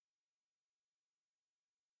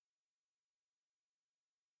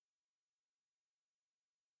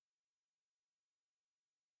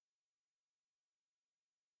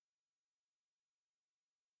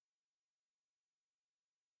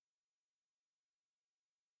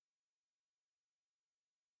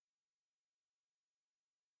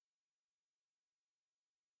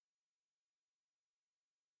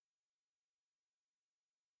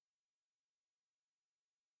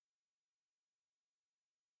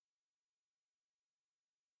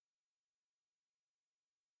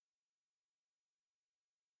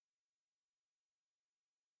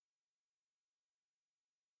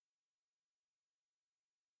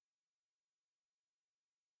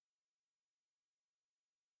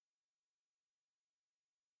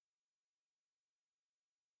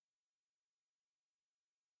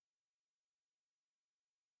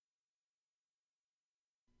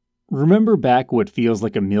Remember back what feels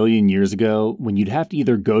like a million years ago when you'd have to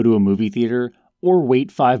either go to a movie theater or wait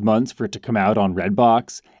 5 months for it to come out on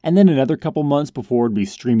Redbox, and then another couple months before it'd be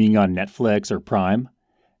streaming on Netflix or Prime?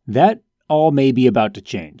 That all may be about to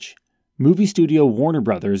change. Movie studio Warner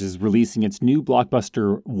Brothers is releasing its new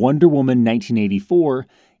blockbuster Wonder Woman 1984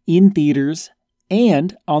 in theaters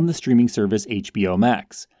and on the streaming service HBO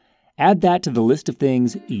Max. Add that to the list of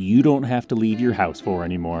things you don't have to leave your house for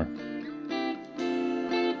anymore.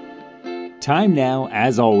 Time now,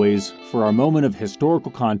 as always, for our moment of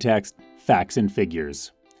historical context, facts and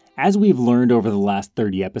figures. As we've learned over the last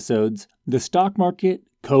 30 episodes, the stock market,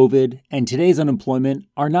 COVID, and today's unemployment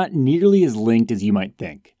are not nearly as linked as you might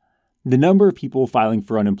think. The number of people filing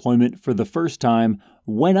for unemployment for the first time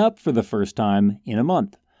went up for the first time in a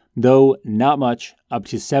month, though not much, up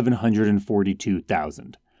to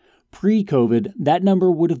 742,000. Pre-COVID, that number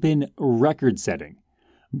would have been record-setting.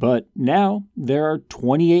 But now, there are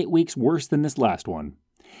 28 weeks worse than this last one.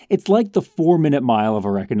 It's like the 4-minute mile of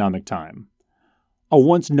our economic time. A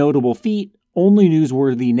once notable feat, only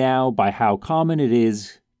newsworthy now by how common it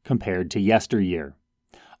is compared to yesteryear.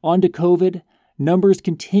 On to COVID, numbers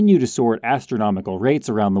continue to soar at astronomical rates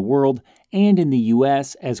around the world and in the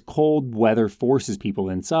US as cold weather forces people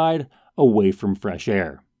inside, away from fresh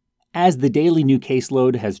air. As the daily new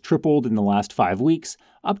caseload has tripled in the last 5 weeks,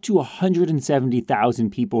 up to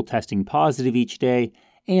 170,000 people testing positive each day,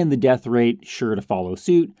 and the death rate sure to follow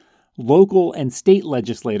suit, local and state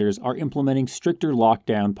legislators are implementing stricter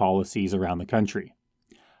lockdown policies around the country.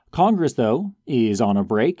 Congress, though, is on a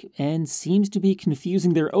break and seems to be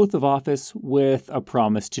confusing their oath of office with a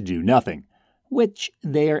promise to do nothing, which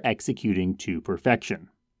they are executing to perfection.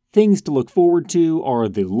 Things to look forward to are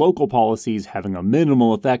the local policies having a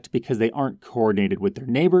minimal effect because they aren't coordinated with their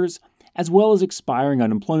neighbors, as well as expiring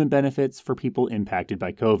unemployment benefits for people impacted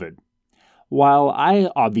by COVID. While I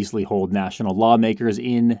obviously hold national lawmakers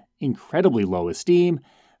in incredibly low esteem,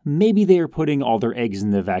 maybe they are putting all their eggs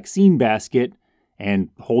in the vaccine basket and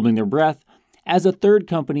holding their breath, as a third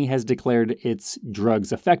company has declared its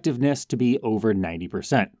drug's effectiveness to be over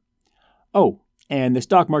 90%. Oh, and the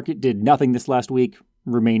stock market did nothing this last week,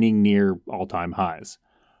 remaining near all-time highs.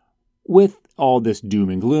 With all this doom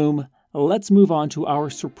and gloom, let's move on to our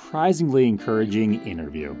surprisingly encouraging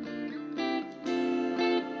interview.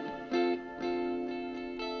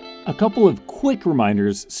 A couple of quick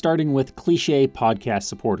reminders, starting with cliche podcast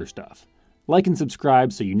supporter stuff. Like and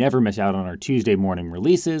subscribe so you never miss out on our Tuesday morning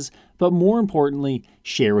releases, but more importantly,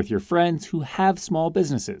 share with your friends who have small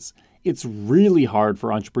businesses. It's really hard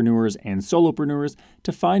for entrepreneurs and solopreneurs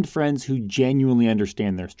to find friends who genuinely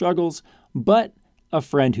understand their struggles, but a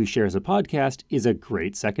friend who shares a podcast is a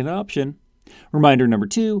great second option. Reminder number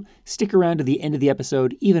 2, stick around to the end of the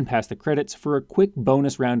episode, even past the credits, for a quick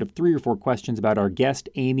bonus round of 3 or 4 questions about our guest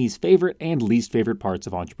Amy's favorite and least favorite parts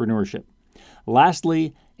of entrepreneurship.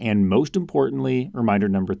 Lastly, and most importantly, reminder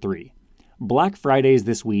number 3, Black Friday is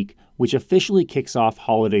this week, which officially kicks off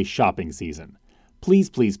holiday shopping season. Please,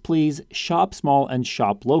 please, please, shop small and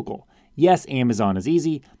shop local. Yes, Amazon is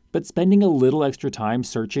easy, but spending a little extra time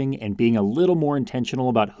searching and being a little more intentional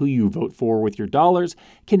about who you vote for with your dollars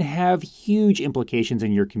can have huge implications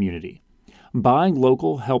in your community. Buying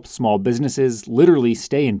local helps small businesses literally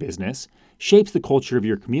stay in business, shapes the culture of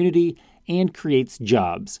your community, and creates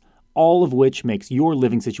jobs, all of which makes your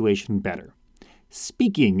living situation better.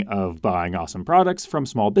 Speaking of buying awesome products from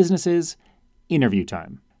small businesses, interview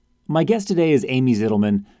time. My guest today is Amy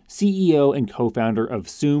Zitelman, CEO and co-founder of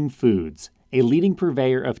Soom Foods, a leading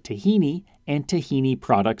purveyor of tahini and tahini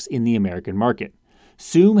products in the American market.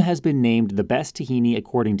 Soom has been named the best tahini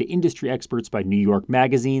according to industry experts by New York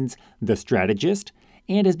Magazine's The Strategist,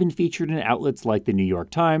 and has been featured in outlets like the New York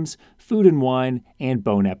Times, Food and Wine, and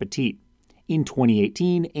Bon Appetit. In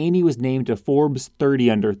 2018, Amy was named to Forbes 30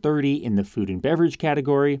 Under 30 in the food and beverage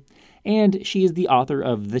category, and she is the author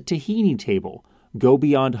of The Tahini Table, Go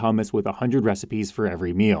Beyond Hummus with 100 Recipes for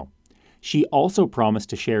Every Meal. She also promised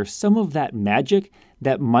to share some of that magic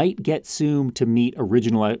that might get Soom to meet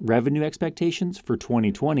original revenue expectations for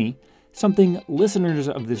 2020, something listeners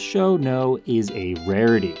of this show know is a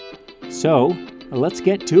rarity. So, let's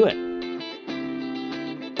get to it.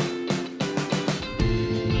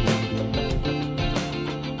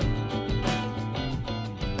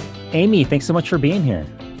 Amy, thanks so much for being here.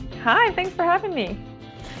 Hi, thanks for having me.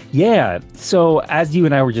 Yeah. So as you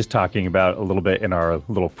and I were just talking about a little bit in our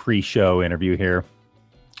little pre-show interview here,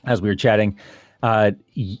 as we were chatting, I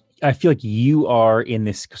feel like you are in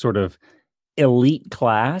this sort of elite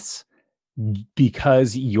class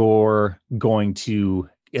because you're going to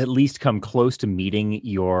at least come close to meeting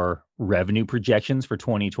your revenue projections for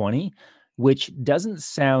 2020, which doesn't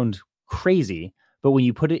sound crazy, but when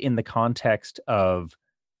you put it in the context of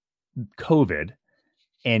COVID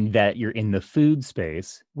and that you're in the food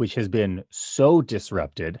space, which has been so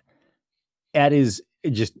disrupted, that is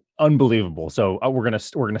just unbelievable. So we're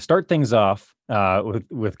gonna start things off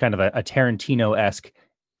with kind of a Tarantino-esque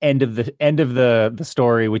end of the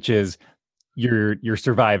story, which is you're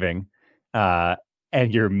surviving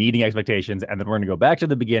and you're meeting expectations, and then we're gonna go back to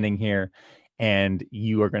the beginning here, and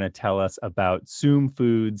you are gonna tell us about Zoom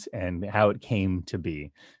Foods and how it came to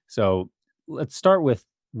be. So let's start with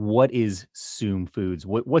what is Zoom Foods?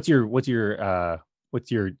 What's your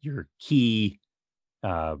key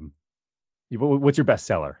um, what's your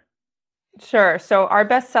bestseller? Sure. So our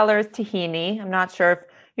best seller is tahini. I'm not sure if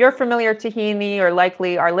you're familiar with tahini, or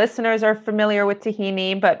likely our listeners are familiar with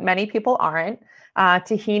tahini, but many people aren't.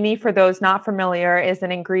 Tahini, for those not familiar, is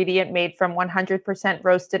an ingredient made from 100%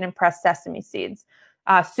 roasted and pressed sesame seeds.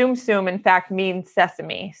 Sum Sum, in fact, means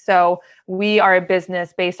sesame. So we are a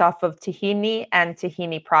business based off of tahini and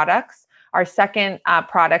tahini products. Our second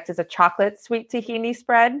product is a chocolate sweet tahini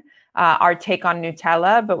spread, our take on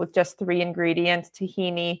Nutella, but with just three ingredients: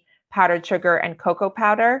 tahini, powdered sugar, and cocoa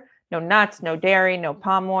powder. No nuts, no dairy, no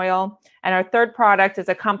palm oil. And our third product is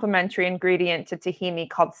a complementary ingredient to tahini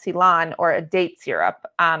called Ceylon, or a date syrup,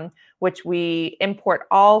 which we import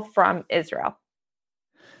all from Israel.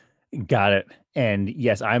 Got it. And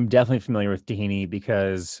yes, I'm definitely familiar with tahini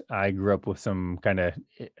because I grew up with some kind of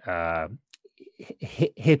uh,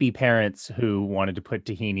 hippie parents who wanted to put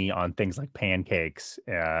tahini on things like pancakes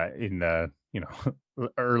in the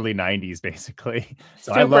early '90s, basically.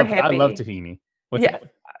 So I Super love hippie. tahini. What's Yeah,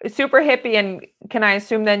 that? super hippie. And can I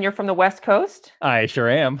assume then you're from the West Coast? I sure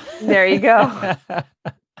am. There you go.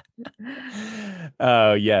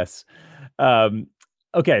 Oh, yes. Um,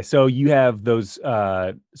 okay, so you have those.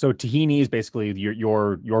 So tahini is basically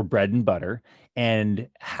your bread and butter. And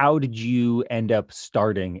how did you end up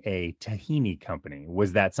starting a tahini company?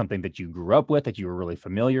 Was that something that you grew up with, that you were really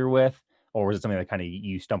familiar with, or was it something that kind of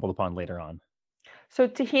you stumbled upon later on? So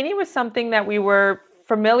tahini was something that we were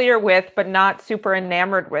familiar with, but not super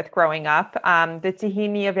enamored with growing up. The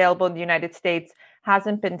tahini available in the United States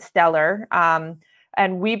hasn't been stellar.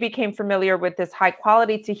 And we became familiar with this high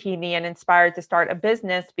quality tahini and inspired to start a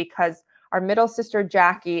business because our middle sister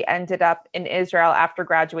Jackie ended up in Israel after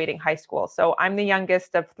graduating high school. So I'm the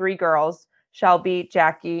youngest of three girls: Shelby,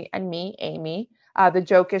 Jackie, and me, Amy. The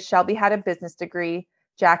joke is Shelby had a business degree,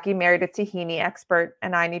 Jackie married a tahini expert,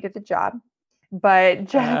 and I needed a job.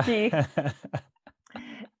 But Uh,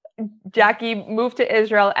 Jackie moved to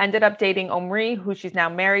Israel, ended up dating Omri, who she's now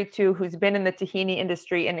married to, who's been in the tahini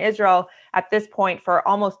industry in Israel at this point for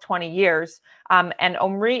almost 20 years. And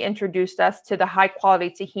Omri introduced us to the high quality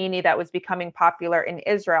tahini that was becoming popular in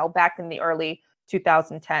Israel back in the early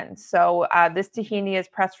 2010s. So this tahini is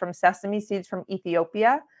pressed from sesame seeds from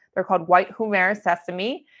Ethiopia. They're called white Humer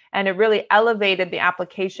sesame, and it really elevated the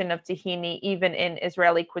application of tahini even in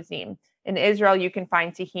Israeli cuisine. In Israel, you can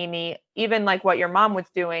find tahini, even like what your mom was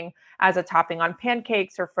doing, as a topping on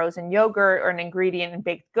pancakes or frozen yogurt or an ingredient in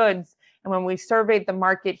baked goods. And when we surveyed the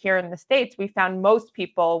market here in the States, we found most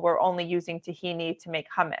people were only using tahini to make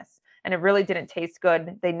hummus. And it really didn't taste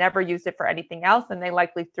good. They never used it for anything else, and they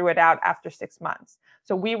likely threw it out after 6 months.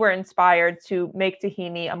 So we were inspired to make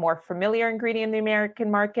tahini a more familiar ingredient in the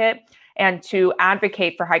American market and to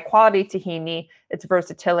advocate for high quality tahini, its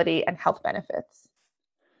versatility and health benefits.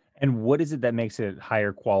 and what is it that makes it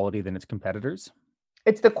higher quality than its competitors?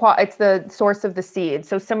 It's the source of the seed.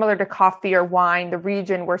 So similar to coffee or wine, the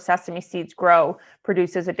region where sesame seeds grow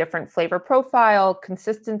produces a different flavor profile,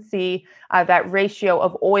 consistency. That ratio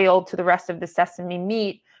of oil to the rest of the sesame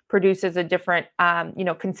meat produces a different,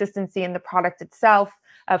 consistency in the product itself,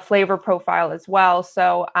 a flavor profile as well.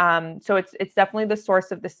 So it's definitely the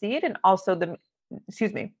source of the seed, and also the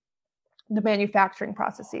manufacturing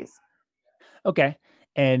processes. Okay.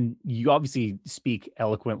 And you obviously speak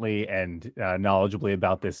eloquently and knowledgeably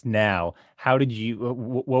about this now. How did you?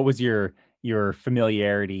 What was your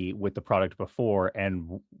familiarity with the product before,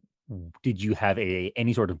 and did you have a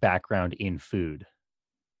any sort of background in food?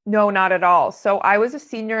 No, not at all. So I was a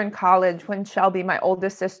senior in college when Shelby, my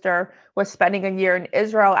oldest sister, was spending a year in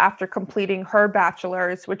Israel after completing her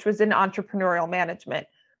bachelor's, which was in entrepreneurial management.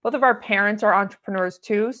 Both of our parents are entrepreneurs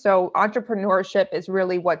too. So entrepreneurship is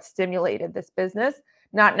really what stimulated this business,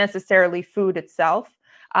 not necessarily food itself.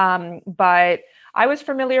 But I was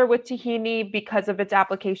familiar with tahini because of its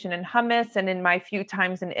application in hummus and in my few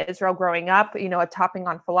times in Israel growing up, a topping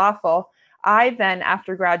on falafel. I then,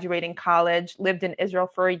 after graduating college, lived in Israel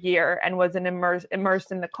for a year and was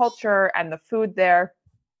immersed in the culture and the food there,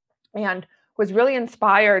 and was really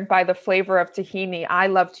inspired by the flavor of tahini. I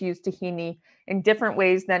love to use tahini in different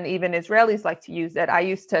ways than even Israelis like to use it. I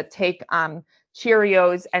used to take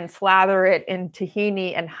Cheerios and slather it in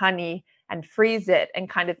tahini and honey and freeze it and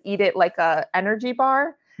kind of eat it like a energy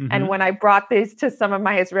bar. And when I brought these to some of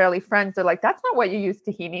my Israeli friends, they're like, that's not what you use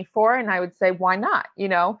tahini for. And I would say, why not?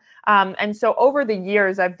 And so over the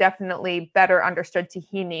years, I've definitely better understood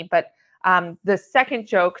tahini. But the second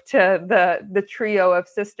joke to the trio of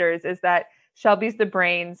sisters is that Shelby's the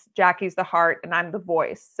brains, Jackie's the heart, and I'm the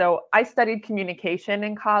voice. So I studied communication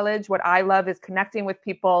in college. What I love is connecting with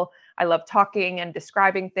people. I love talking and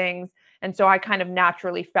describing things. And so I kind of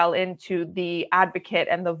naturally fell into the advocate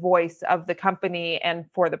and the voice of the company and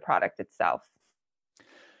for the product itself.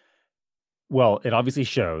 Well, it obviously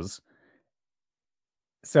shows.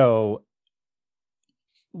 So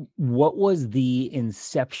what was the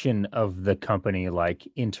inception of the company like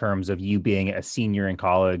in terms of you being a senior in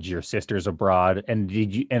college, your sister's abroad,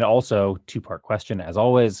 and also two-part question as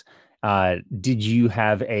always, did you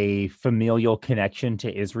have a familial connection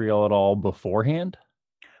to Israel at all beforehand?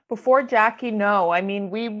 Before Jackie, no. I mean,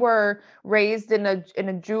 we were raised in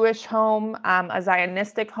a Jewish home, a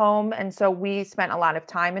Zionistic home, and so we spent a lot of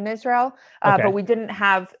time in Israel. But we didn't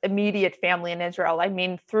have immediate family in Israel. I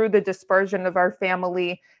mean, through the dispersion of our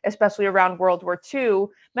family, especially around World War II,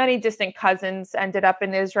 many distant cousins ended up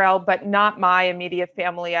in Israel, but not my immediate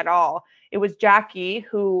family at all. It was Jackie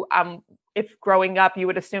who, if growing up, you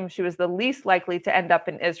would assume she was the least likely to end up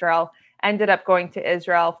in Israel, ended up going to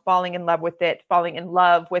Israel, falling in love with it, falling in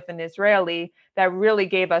love with an Israeli that really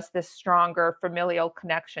gave us this stronger familial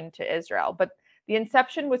connection to Israel. But the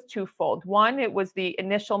inception was twofold. One, it was the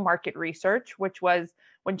initial market research, which was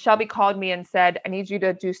when Shelby called me and said, I need you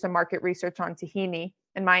to do some market research on tahini.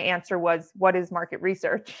 And my answer was, what is market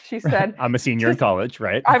research? She said, I'm a senior in college,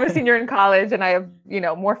 right? I'm a senior in college and I have,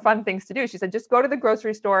 more fun things to do. She said, just go to the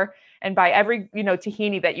grocery store and buy every,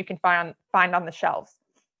 tahini that you can find on the shelves.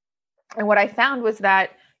 And what I found was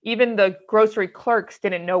that even the grocery clerks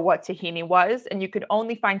didn't know what tahini was, and you could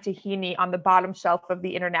only find tahini on the bottom shelf of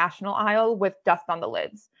the international aisle with dust on the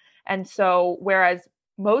lids. And so, whereas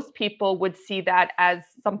most people would see that as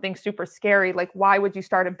something super scary, like why would you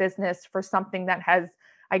start a business for something that has,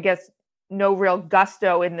 I guess, no real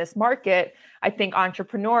gusto in this market? I think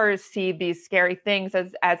entrepreneurs see these scary things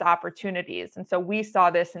as opportunities. And so we saw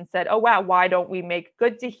this and said, oh, wow, why don't we make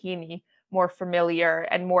good tahini more familiar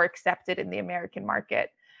and more accepted in the American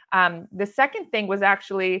market? The second thing was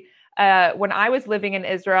actually when I was living in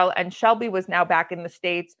Israel and Shelby was now back in the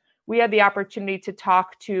States, we had the opportunity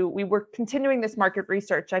to we were continuing this market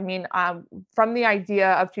research. I mean, from the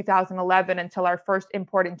idea of 2011 until our first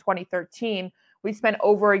import in 2013, we spent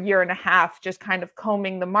over a year and a half just kind of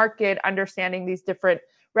combing the market, understanding these different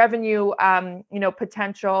revenue,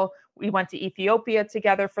 potential. We went to Ethiopia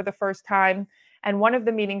together for the first time. And one of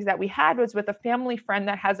the meetings that we had was with a family friend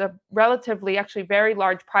that has a relatively, actually very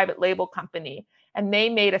large private label company. And they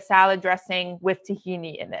made a salad dressing with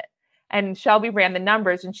tahini in it. And Shelby ran the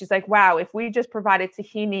numbers and she's like, wow, if we just provided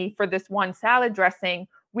tahini for this one salad dressing,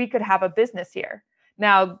 we could have a business here.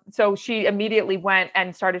 Now, so she immediately went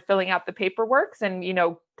and started filling out the paperwork and,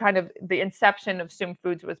 kind of the inception of Soom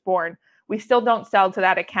Foods was born. We still don't sell to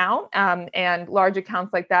that account, and large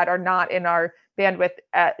accounts like that are not in our bandwidth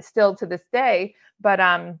still to this day. But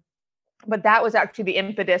that was actually the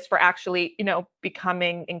impetus for actually,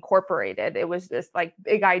 becoming incorporated. It was this like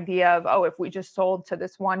big idea of, oh, if we just sold to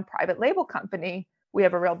this one private label company, we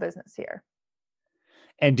have a real business here.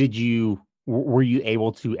 And were you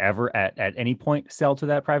able to ever at any point sell to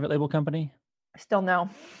that private label company? Still no.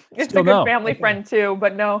 It's a good family friend too,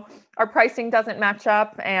 but no, our pricing doesn't match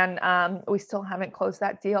up and we still haven't closed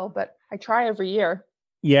that deal, but I try every year.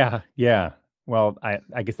 Yeah. Well,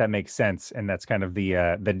 I guess that makes sense. And that's kind of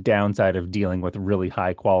the downside of dealing with really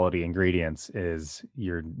high quality ingredients is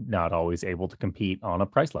you're not always able to compete on a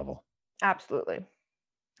price level. Absolutely.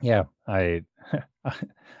 Yeah, I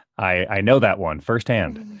know that one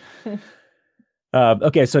firsthand.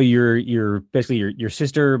 Okay, so you're basically your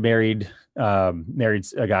sister married a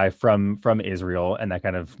guy from Israel, and that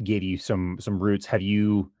kind of gave you some roots. Have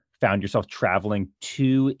you found yourself traveling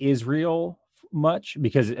to Israel much?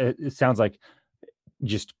 Because it sounds like,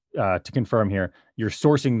 just to confirm here, you're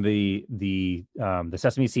sourcing the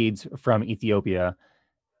sesame seeds from Ethiopia,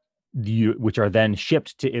 which are then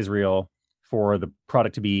shipped to Israel for the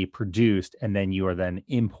product to be produced, and then you are then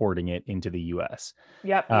importing it into the U.S.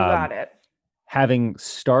 Yep, you got it. Having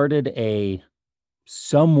started a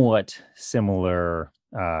somewhat similar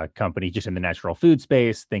company just in the natural food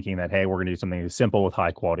space, thinking that, hey, we're going to do something simple with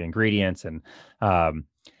high quality ingredients. And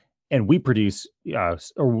and we produce,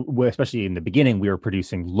 especially in the beginning, we were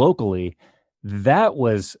producing locally. That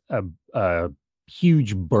was a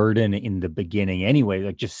huge burden in the beginning anyway,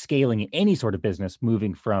 like just scaling any sort of business,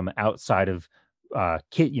 moving from outside of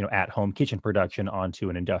at home kitchen production onto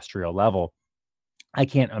an industrial level. I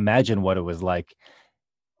can't imagine what it was like,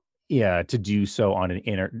 yeah, to do so on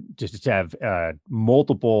an just to have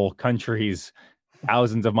multiple countries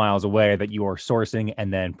thousands of miles away that you are sourcing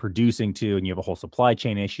and then producing to, and you have a whole supply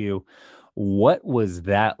chain issue. What was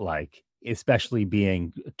that like, especially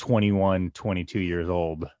being 21, 22 years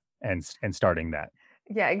old and starting that?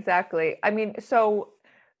 Yeah, exactly. I mean, so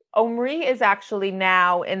Omri is actually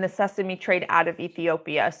now in the sesame trade out of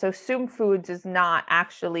Ethiopia. So Sum Foods is not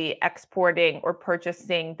actually exporting or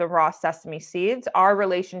purchasing the raw sesame seeds. Our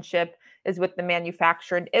relationship is with the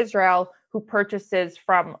manufacturer in Israel who purchases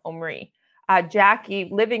from Omri. Jackie,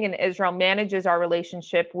 living in Israel, manages our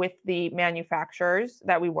relationship with the manufacturers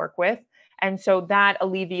that we work with. And so that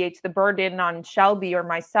alleviates the burden on Shelby or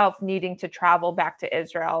myself needing to travel back to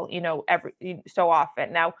Israel, every so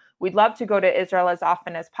often. Now, we'd love to go to Israel as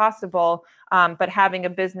often as possible, but having a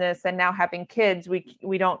business and now having kids,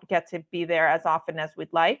 we don't get to be there as often as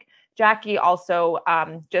we'd like. Jackie also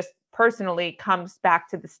just personally comes back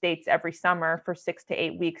to the States every summer for 6 to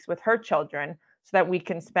 8 weeks with her children so that we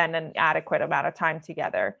can spend an adequate amount of time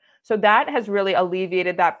together. So that has really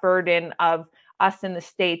alleviated that burden of us in the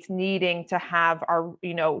States needing to have our,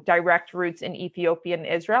 direct roots in Ethiopia and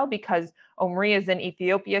Israel because Omri is in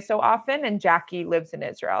Ethiopia so often and Jackie lives in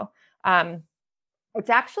Israel. It's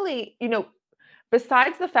actually,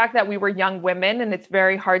 besides the fact that we were young women and it's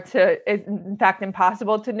very hard in fact,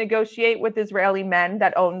 impossible to negotiate with Israeli men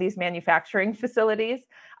that own these manufacturing facilities.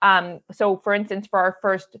 So for instance, for our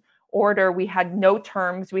first order, we had no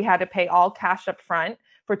terms. We had to pay all cash up front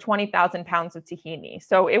for 20,000 pounds of tahini.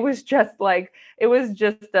 So it was just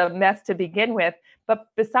a mess to begin with. But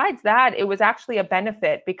besides that, it was actually a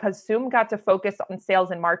benefit because Sum got to focus on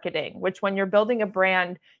sales and marketing, which when you're building a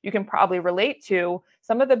brand, you can probably relate to.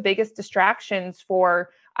 Some of the biggest distractions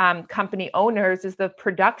for company owners is the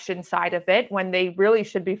production side of it when they really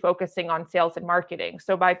should be focusing on sales and marketing.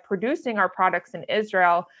 So by producing our products in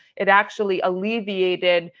Israel, it actually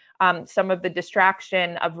alleviated some of the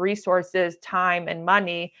distraction of resources, time, and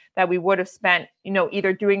money that we would have spent,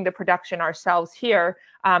 either doing the production ourselves here,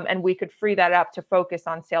 and we could free that up to focus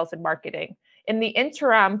on sales and marketing. In the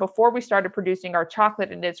interim, before we started producing our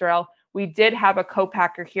chocolate in Israel, we did have a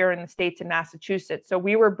co-packer here in the States in Massachusetts. So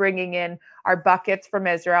we were bringing in our buckets from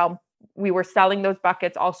Israel. We were selling those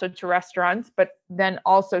buckets also to restaurants, but then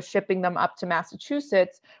also shipping them up to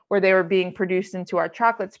Massachusetts where they were being produced into our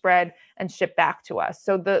chocolate spread and shipped back to us.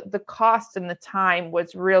 So the cost and the time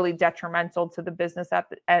was really detrimental to the business at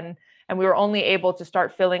the end. And we were only able to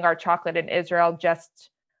start filling our chocolate in Israel just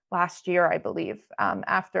last year, I believe,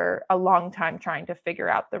 after a long time trying to figure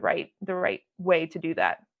out the right way to do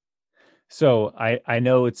that. So I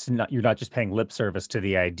know you're not just paying lip service to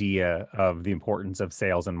the idea of the importance of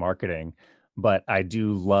sales and marketing, but I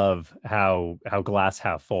do love how glass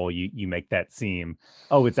half full you make that seem.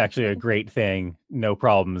 Oh, it's actually a great thing, no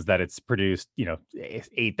problems that it's produced,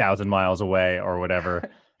 8,000 miles away or whatever.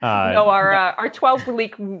 No, our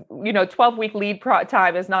 12-week lead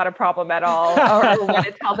time is not a problem at all. Or when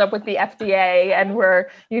it's held up with the FDA and we're,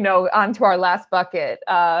 on to our last bucket.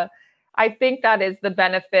 I think that is the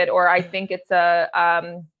benefit, or I think it's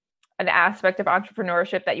an aspect of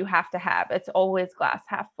entrepreneurship that you have to have. It's always glass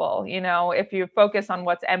half full. If you focus on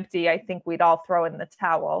what's empty, I think we'd all throw in the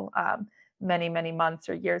towel many, many months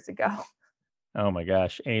or years ago. Oh my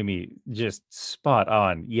gosh, Amy, just spot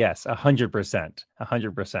on. Yes, 100%,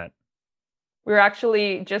 100%. We were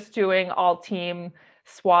actually just doing all team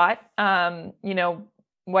SWAT,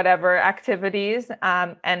 whatever activities.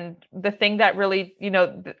 And the thing that really,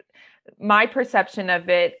 my perception of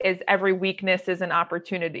it is every weakness is an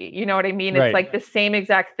opportunity. You know what I mean? Right. It's like the same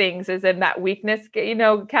exact things as in that weakness,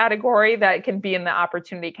 category that can be in the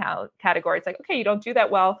opportunity category. It's like, okay, you don't do that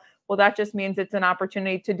well. Well, that just means it's an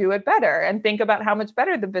opportunity to do it better and think about how much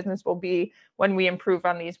better the business will be when we improve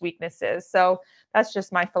on these weaknesses. So that's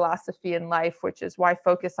just my philosophy in life, which is why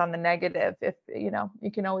focus on the negative if, you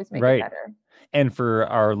can always make it better. And for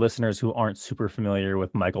our listeners who aren't super familiar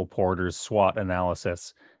with Michael Porter's SWOT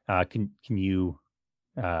analysis, can you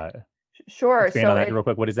Sure. expand on that real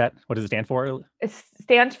quick? What is that? What does it stand for? It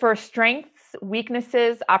stands for strengths,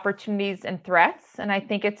 weaknesses, opportunities, and threats. And I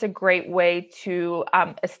think it's a great way to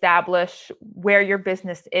establish where your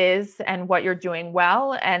business is and what you're doing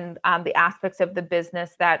well, and the aspects of the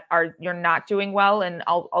business that you're not doing well and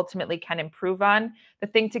ultimately can improve on. The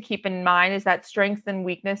thing to keep in mind is that strengths and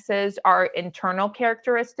weaknesses are internal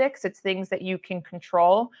characteristics. It's things that you can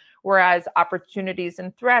control, whereas opportunities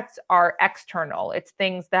and threats are external. It's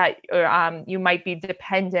things that you might be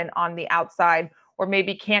dependent on the outside, or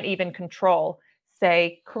maybe can't even control.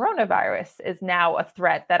 Say coronavirus is now a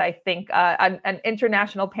threat that I think an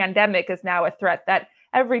international pandemic is now a threat that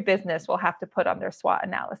every business will have to put on their SWOT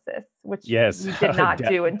analysis, which Yes, we did not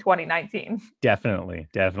do in 2019. Definitely.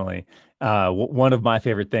 One of my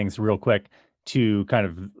favorite things, real quick, to kind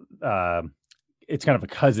of it's kind of a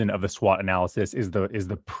cousin of the SWOT analysis, is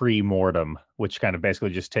the pre-mortem, which kind of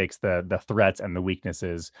basically just takes the threats and the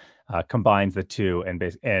weaknesses, combines the two,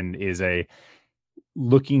 and is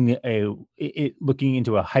looking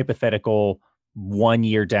into a hypothetical 1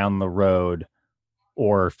 year down the road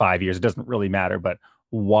or 5 years. It doesn't really matter, but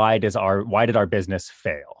why did our business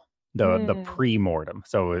fail? The pre-mortem.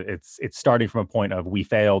 So it's starting from a point of, we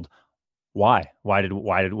failed. Why did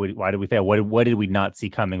we fail? What did we not see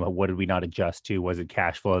coming? What did we not adjust to? Was it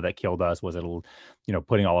cash flow that killed us? Was it,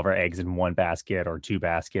 putting all of our eggs in one basket or two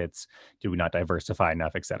baskets? Did we not diversify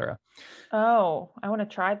enough, etc.? Oh, I want to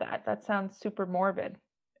try that. That sounds super morbid.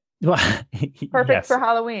 Perfect Yes. for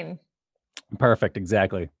Halloween. Perfect,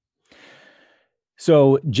 exactly.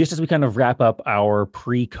 So just as we kind of wrap up our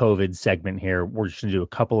pre-COVID segment here, we're just going to do a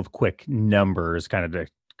couple of quick numbers, kind of to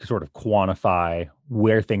sort of quantify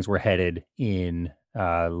where things were headed in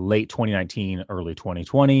late 2019, early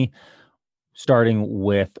 2020, starting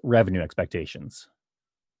with revenue expectations.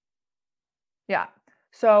 Yeah.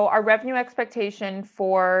 So our revenue expectation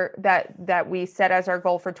for that we set as our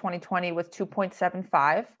goal for 2020 was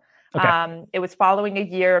 2.75. Okay. It was following a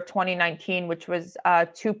year of 2019, which was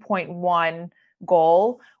 2.1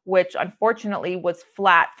 goal, which unfortunately was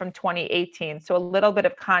flat from 2018. So a little bit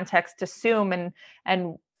of context to Zoom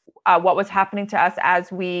and what was happening to us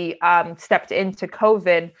as we stepped into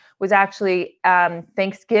COVID was actually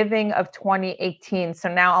Thanksgiving of 2018.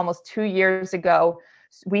 So now almost 2 years ago,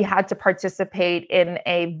 we had to participate in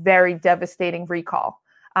a very devastating recall.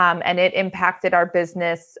 And it impacted our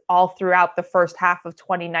business all throughout the first half of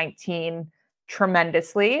 2019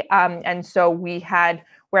 tremendously. And so we had,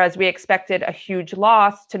 whereas we expected a huge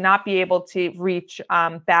loss to not be able to reach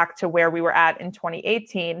back to where we were at in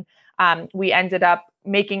 2018, we ended up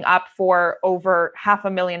making up for over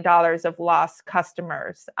 $500,000 of lost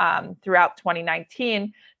customers throughout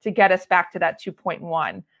 2019 to get us back to that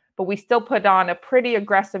 2.1. But we still put on a pretty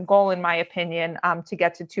aggressive goal, in my opinion, to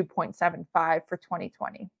get to 2.75 for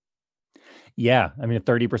 2020. Yeah, I mean, a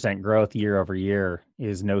 30% growth year over year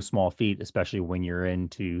is no small feat, especially when you're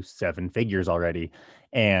into seven figures already.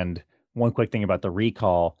 And one quick thing about the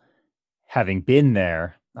recall, having been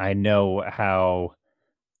there, I know how,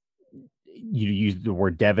 you use the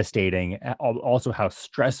word devastating, also how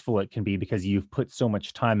stressful it can be, because you've put so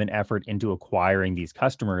much time and effort into acquiring these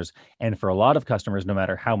customers. And for a lot of customers, no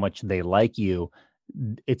matter how much they like you,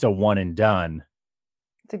 it's a one and done.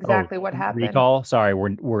 It's exactly what happened. Recall, sorry,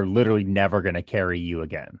 we're literally never going to carry you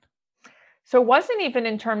again. So it wasn't even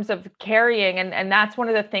in terms of carrying, and that's one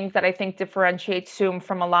of the things that I think differentiates Zoom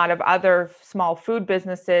from a lot of other small food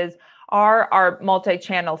businesses, are our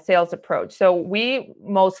multi-channel sales approach. So we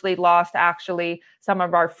mostly lost actually some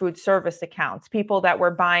of our food service accounts, people that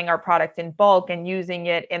were buying our product in bulk and using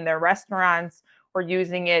it in their restaurants or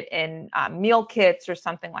using it in meal kits or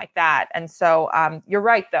something like that. And so you're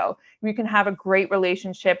right, though. We can have a great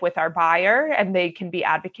relationship with our buyer and they can be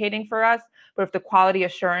advocating for us. But if the quality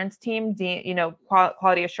assurance team,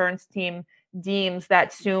 deems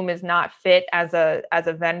that Zoom is not fit as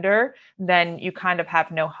a vendor, then you kind of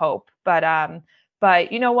have no hope.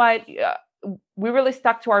 But you know what? We really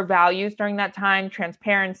stuck to our values during that time: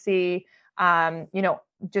 transparency,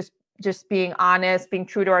 just being honest, being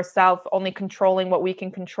true to ourselves, only controlling what we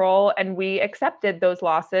can control. And we accepted those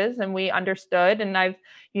losses and we understood. And I've,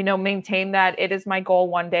 maintained that it is my goal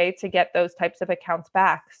one day to get those types of accounts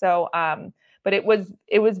back. So, but it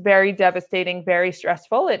was very devastating, very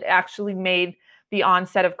stressful. It actually made the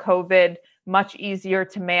onset of COVID much easier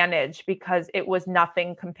to manage because it was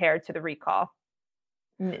nothing compared to the recall.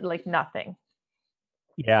 Like nothing.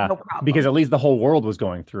 Yeah, no problem. Because at least the whole world was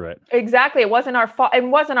going through it. Exactly. It wasn't our fault. It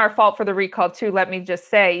wasn't our fault for the recall too. Let me just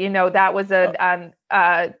say, that was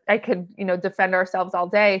I could, defend ourselves all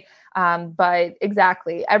day. But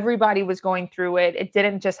exactly. Everybody was going through it. It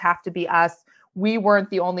didn't just have to be us. We weren't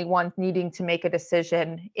the only ones needing to make a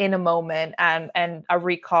decision in a moment, and a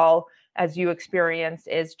recall as you experienced,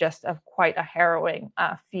 is just quite a harrowing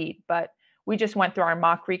feat. But we just went through our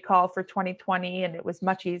mock recall for 2020, and it was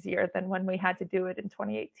much easier than when we had to do it in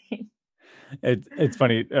 2018. It's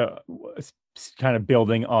funny, kind of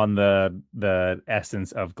building on the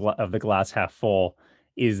essence of the glass half full,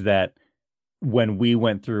 is that when we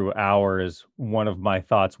went through ours, one of my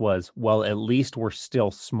thoughts was, well, at least we're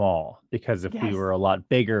still small, because if we Yes. were a lot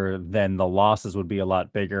bigger, then the losses would be a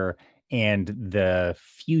lot bigger, and the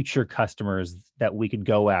future customers that we could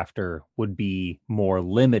go after would be more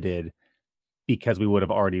limited, because we would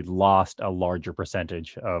have already lost a larger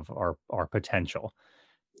percentage of our potential.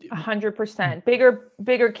 100%.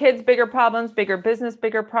 Bigger kids, bigger problems, bigger business,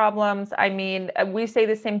 bigger problems. I mean, we say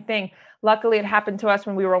the same thing. Luckily, it happened to us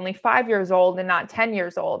when we were only 5 years old and not 10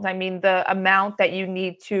 years old. I mean, the amount that you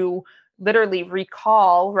need to literally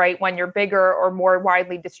recall, right, when you're bigger or more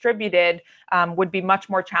widely distributed, would be much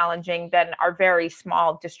more challenging than our very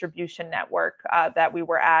small distribution network that we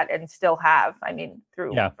were at and still have. I mean,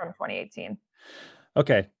 from 2018.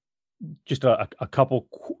 Okay. Just a couple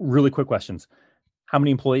really quick questions. How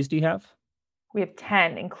many employees do you have? We have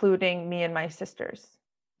 10, including me and my sisters.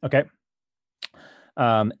 Okay.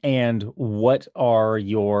 And what are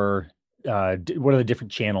what are the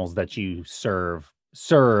different channels that you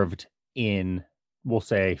served in, we'll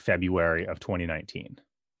say, February of 2019?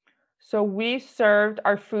 So we served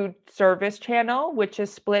our food service channel, which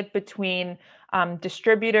is split between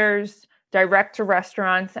distributors, direct to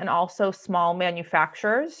restaurants, and also small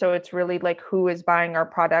manufacturers. So it's really like who is buying our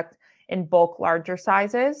product in bulk, larger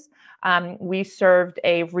sizes. We served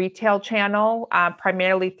a retail channel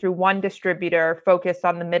primarily through one distributor focused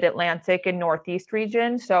on the Mid-Atlantic and Northeast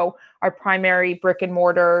region. So our primary brick and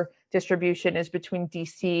mortar distribution is between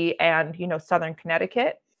DC and Southern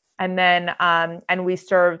Connecticut. And then and we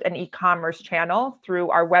served an e-commerce channel through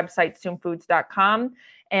our website, soomfoods.com,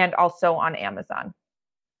 and also on Amazon.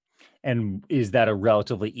 And is that a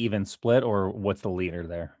relatively even split, or what's the leader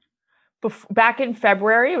there? Back in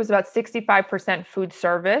February, it was about 65% food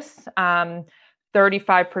service,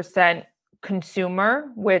 35%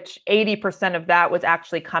 consumer, which 80% of that was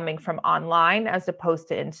actually coming from online as opposed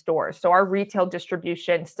to in stores. So our retail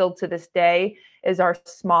distribution still to this day is our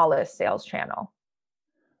smallest sales channel.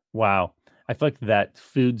 Wow. I feel like that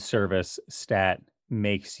food service stat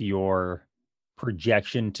makes your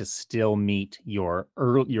projection to still meet your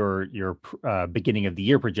beginning of the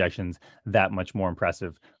year projections that much more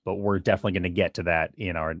impressive. But we're definitely going to get to that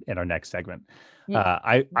in our next segment. Yeah.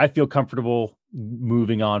 I feel comfortable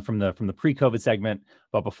moving on from the pre-COVID segment,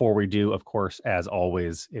 but before we do, of course, as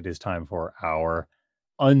always, it is time for our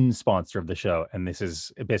unsponsor of the show, and this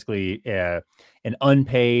is basically an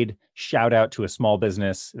unpaid shout out to a small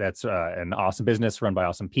business that's an awesome business run by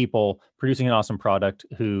awesome people producing an awesome product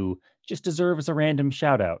who just deserves a random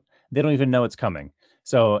shout out. They don't even know it's coming.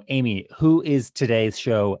 So, Amy, who is today's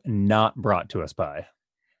show not brought to us by?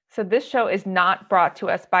 So this show is not brought to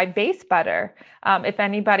us by Base Butter. If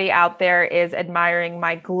anybody out there is admiring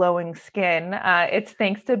my glowing skin, it's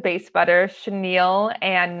thanks to Base Butter, Chenille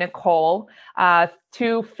and Nicole,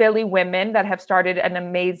 two Philly women that have started an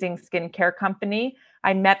amazing skincare company.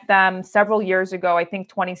 I met them several years ago, I think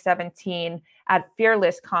 2017, at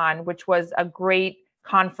Fearless Con, which was a great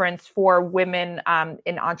conference for women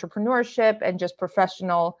in entrepreneurship and just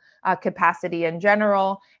professional capacity in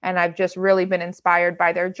general. And I've just really been inspired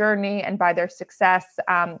by their journey and by their success.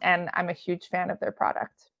 And I'm a huge fan of their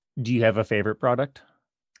product. Do you have a favorite product?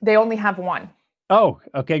 They only have one. Oh,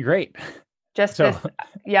 okay, great.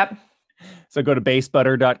 Yep. So go to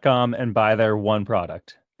basebutter.com and buy their one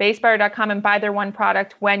product. Basebutter.com and buy their one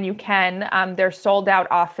product when you can. They're sold out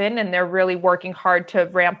often, and they're really working hard to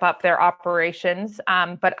ramp up their operations.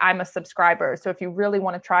 But I'm a subscriber. So if you really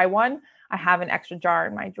want to try one, I have an extra jar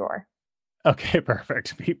in my drawer. Okay,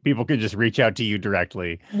 perfect. People can just reach out to you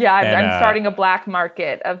directly. Yeah, I'm starting a black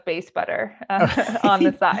market of Base Butter on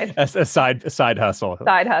the side. A side hustle.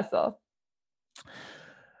 Side hustle.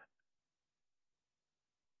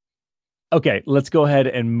 Okay, let's go ahead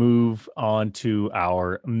and move on to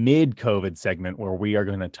our mid-COVID segment, where we are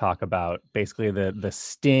going to talk about basically the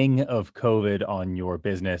sting of COVID on your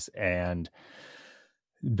business, and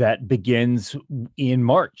that begins in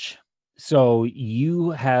March. So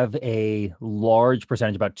you have a large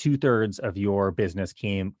percentage, about 2/3 of your business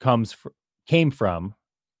came from.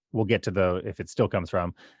 We'll get to if it still comes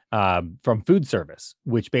from food service,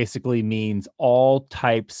 which basically means all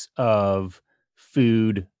types of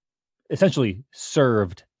food essentially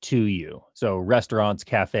served to you. So restaurants,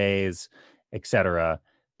 cafes, etc.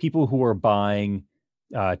 People who are buying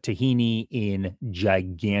tahini in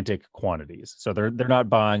gigantic quantities. So they're not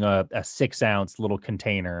buying a 6-ounce little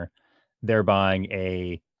container. they're buying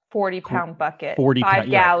a 40-pound bucket, 40 pound,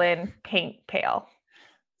 5-gallon paint pail.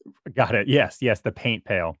 Got it. Yes, the paint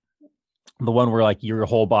pail. The one where like your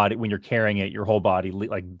whole body, when you're carrying it, your whole body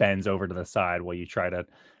like bends over to the side while you try to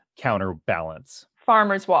counterbalance.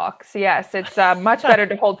 Farmer's walks. Yes, it's much better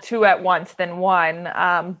to hold two at once than one,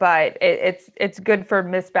 but it's good for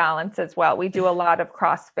misbalance as well. We do a lot of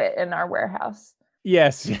CrossFit in our warehouse.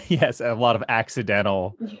 Yes, a lot of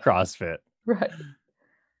accidental CrossFit. Right.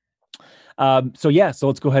 So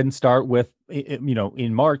let's go ahead and start with,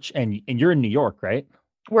 in March, and you're in New York, right?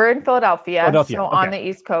 We're in Philadelphia. So okay. On the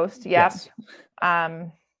East Coast. Yep. Yes.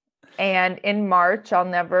 And in March, I'll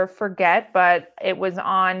never forget, but it was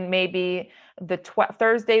on maybe the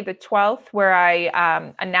Thursday, the 12th, where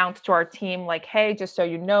I announced to our team, like, hey, just so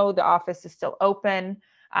you know, the office is still open.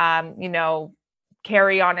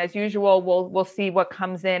 Carry on as usual. We'll see what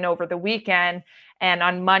comes in over the weekend. And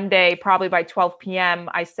on Monday, probably by 12 p.m.,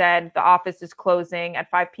 I said the office is closing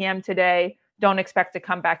at 5 p.m. today. Don't expect to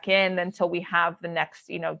come back in until we have the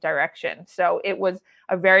next, direction. So it was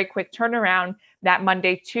a very quick turnaround. That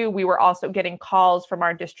Monday too, we were also getting calls from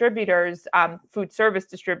our distributors, food service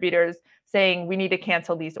distributors, saying we need to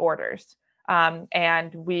cancel these orders.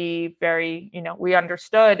 And we we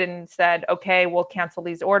understood and said, okay, we'll cancel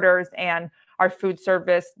these orders. And our food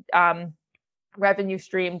service revenue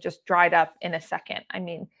stream just dried up in a second. I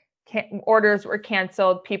mean, orders were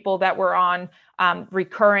canceled. People that were on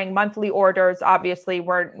recurring monthly orders, obviously,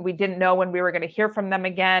 we didn't know when we were going to hear from them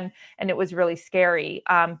again, and it was really scary.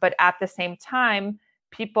 But at the same time,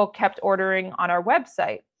 people kept ordering on our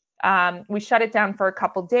website. We shut it down for a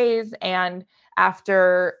couple days, and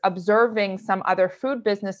after observing some other food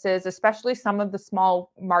businesses, especially some of the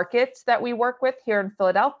small markets that we work with here in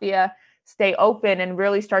Philadelphia, stay open and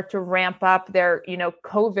really start to ramp up their,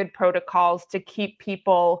 COVID protocols to keep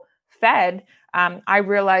people fed, I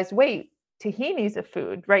realized, wait, tahini's a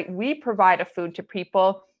food, right? We provide a food to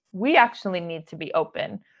people. We actually need to be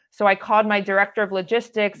open. So I called my director of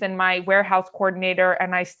logistics and my warehouse coordinator,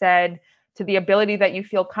 and I said, to the ability that you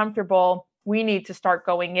feel comfortable, we need to start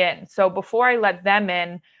going in. So before I let them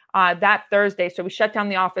in, that Thursday, so we shut down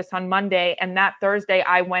the office on Monday, and that Thursday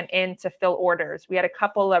I went in to fill orders. We had a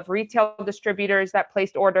couple of retail distributors that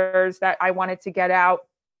placed orders that I wanted to get out,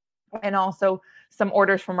 and also some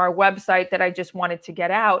orders from our website that I just wanted to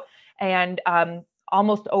get out. And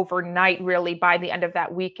almost overnight, really, by the end of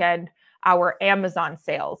that weekend, our Amazon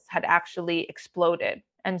sales had actually exploded.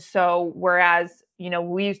 And so whereas,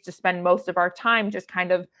 we used to spend most of our time just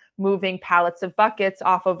kind of moving pallets of buckets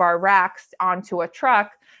off of our racks onto a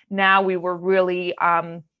truck, now we were really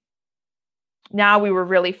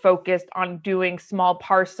focused on doing small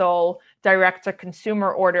parcel direct to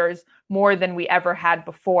consumer orders more than we ever had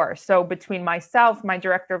before. So between myself, my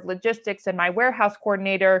director of logistics, and my warehouse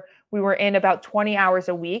coordinator, we were in about 20 hours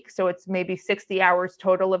a week. So it's maybe 60 hours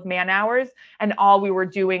total of man hours. And all we were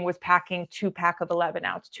doing was packing 2-pack of 11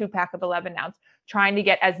 ounce, trying to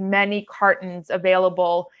get as many cartons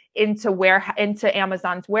available into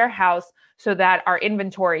Amazon's warehouse so that our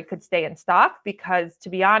inventory could stay in stock. Because to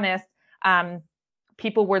be honest,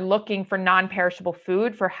 people were looking for non-perishable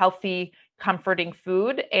food, for healthy, comforting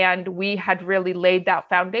food. And we had really laid that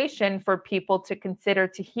foundation for people to consider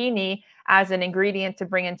tahini as an ingredient to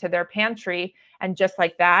bring into their pantry. And just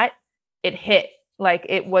like that, it hit. Like,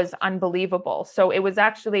 it was unbelievable. So it was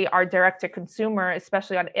actually our direct to consumer,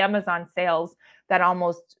 especially on Amazon sales, that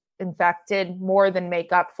almost, in fact, did more than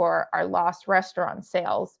make up for our lost restaurant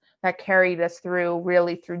sales that carried us through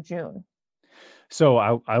June. So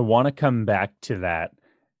I want to come back to that,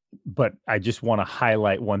 but I just want to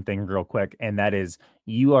highlight one thing real quick. And that is,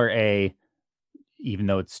 you are even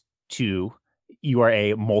though it's two, you are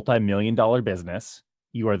a multi-million-dollar business.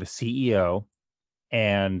 You are the CEO,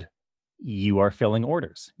 and you are filling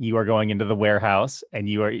orders. You are going into the warehouse, and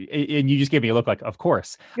you just gave me a look like, of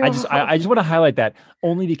course. I just want to highlight that,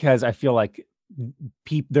 only because I feel like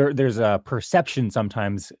there's a perception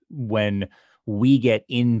sometimes when we get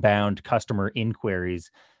inbound customer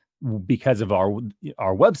inquiries, because of our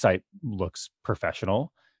website looks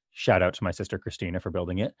professional. Shout out to my sister Christina for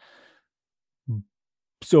building it.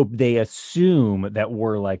 So they assume that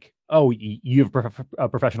we're like, oh, you have a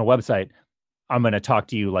professional website, I'm going to talk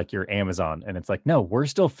to you like you're Amazon. And it's like, no, we're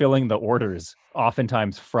still filling the orders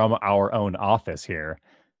oftentimes from our own office here.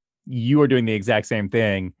 You are doing the exact same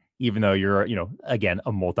thing, even though you're, again,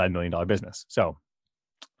 a multi-million-dollar business. So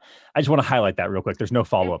I just want to highlight that real quick. There's no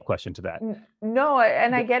follow-up question to that. No,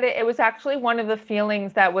 and I get it. It was actually one of the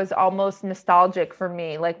feelings that was almost nostalgic for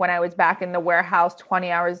me. Like when I was back in the warehouse,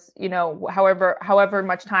 20 hours, however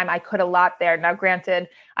much time I could allot there. Now, granted,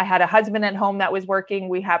 I had a husband at home that was working.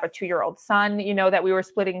 We have a 2-year-old son, that we were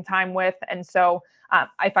splitting time with. And so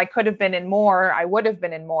if I could have been in more, I would have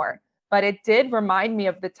been in more. But it did remind me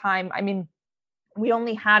of the time. I mean, we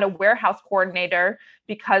only had a warehouse coordinator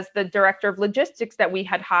because the director of logistics that we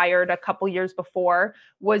had hired a couple years before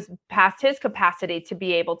was past his capacity to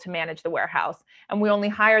be able to manage the warehouse. And we only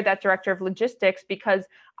hired that director of logistics because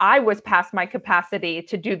I was past my capacity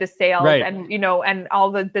to do the sales right. and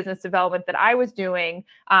all the business development that I was doing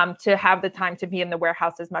to have the time to be in the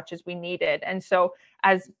warehouse as much as we needed. And so,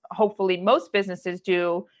 as hopefully most businesses do,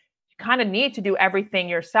 you kind of need to do everything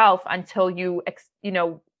yourself until you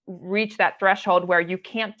reach that threshold where you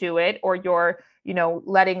can't do it, or you're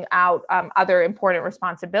letting out other important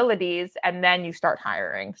responsibilities, and then you start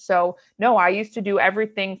hiring. So no, I used to do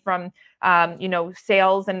everything from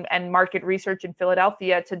sales and market research in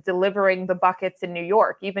Philadelphia to delivering the buckets in New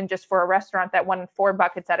York. Even just for a restaurant that wanted 4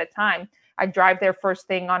 buckets at a time, I'd drive there first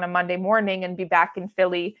thing on a Monday morning and be back in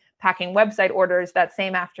Philly packing website orders that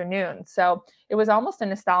same afternoon. So it was almost a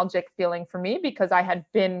nostalgic feeling for me, because I had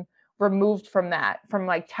been removed from that, from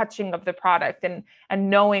like touching of the product and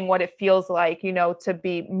knowing what it feels like, to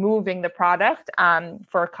be moving the product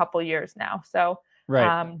for a couple years now. So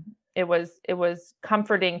right. It was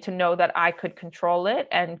comforting to know that I could control it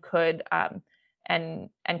and could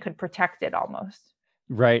could protect it almost.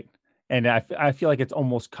 Right. And I feel like it's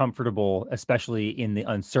almost comfortable, especially in the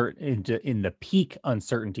in the peak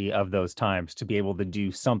uncertainty of those times, to be able to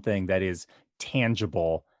do something that is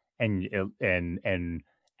tangible and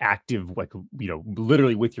active, like,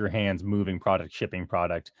 literally with your hands, moving product, shipping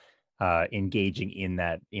product, engaging in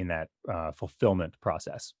that fulfillment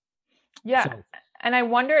process. Yeah. So, And I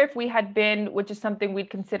wonder if we had been, which is something we'd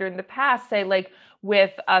consider in the past, say like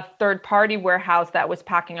with a third party warehouse that was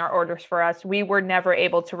packing our orders for us, we were never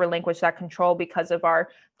able to relinquish that control because of our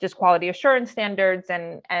just quality assurance standards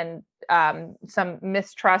and some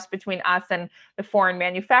mistrust between us and the foreign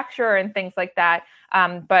manufacturer and things like that.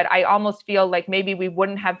 But I almost feel like maybe we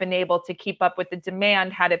wouldn't have been able to keep up with the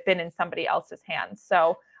demand had it been in somebody else's hands.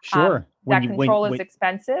 So sure. that control is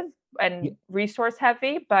expensive Yeah. and resource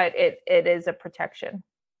heavy, but it is a protection.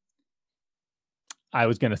 I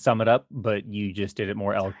was going to sum it up, but you just did it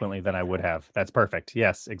more eloquently than I would have. That's perfect.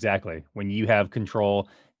 Yes, exactly. When you have control,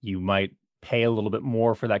 you might pay a little bit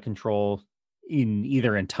more for that control, in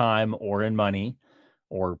either in time or in money,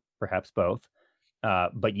 or perhaps both.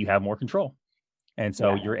 But you have more control, and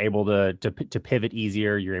so Yeah. you're able to pivot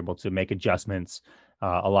easier. You're able to make adjustments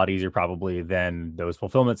a lot easier, probably, than those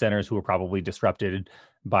fulfillment centers, who are probably disrupted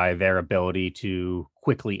by their ability to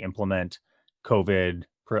quickly implement COVID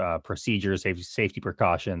procedures, safety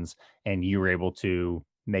precautions, and you were able to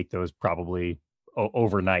make those probably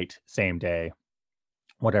overnight, same day,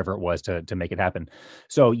 whatever it was, to make it happen.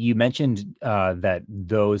 So you mentioned that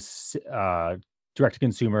those direct to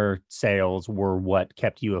consumer sales were what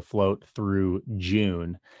kept you afloat through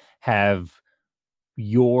June. Have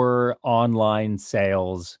your online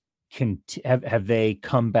sales have they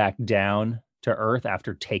come back down to earth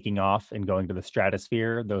after taking off and going to the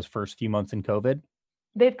stratosphere those first few months in COVID?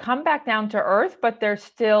 They've come back down to earth, but they're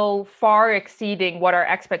still far exceeding what our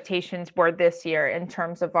expectations were this year in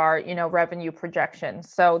terms of our, revenue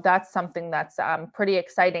projections. So that's something that's pretty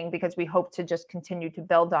exciting, because we hope to just continue to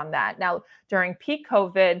build on that. Now, during peak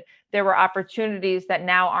COVID, there were opportunities that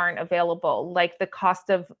now aren't available, like the cost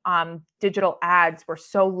of digital ads were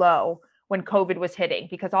so low when COVID was hitting,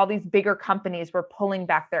 because all these bigger companies were pulling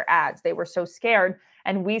back their ads. They were so scared.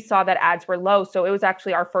 And we saw that ads were low. So it was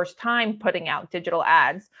actually our first time putting out digital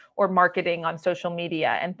ads or marketing on social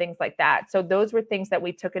media and things like that. So those were things that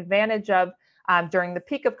we took advantage of during the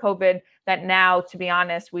peak of COVID that now, to be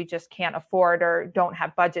honest, we just can't afford or don't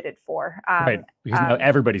have budgeted for. Right, because now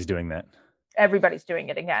everybody's doing that. Everybody's doing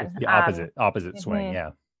it again. It's the opposite swing.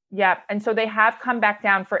 Yeah. Yeah. And so they have come back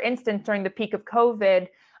down. For instance, during the peak of COVID,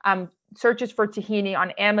 searches for tahini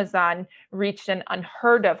on Amazon reached an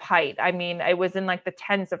unheard of height. I mean, it was in like the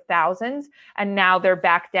tens of thousands, and now they're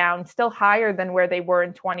back down, still higher than where they were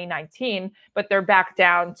in 2019, but they're back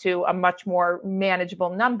down to a much more manageable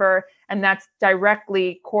number. And that's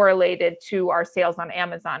directly correlated to our sales on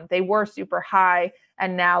Amazon. They were super high,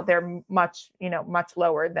 and now they're much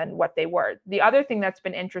lower than what they were. The other thing that's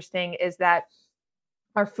been interesting is that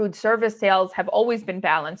our food service sales have always been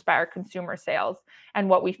balanced by our consumer sales. And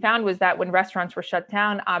what we found was that when restaurants were shut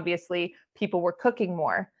down, obviously people were cooking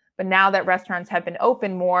more. But now that restaurants have been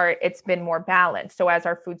open more, it's been more balanced. So as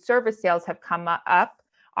our food service sales have come up,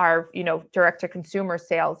 our direct to consumer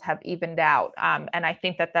sales have evened out. And I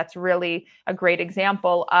think that that's really a great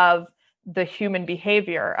example of the human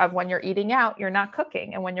behavior of when you're eating out, you're not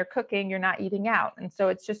cooking. And when you're cooking, you're not eating out. And so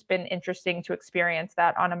it's just been interesting to experience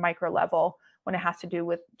that on a micro level when it has to do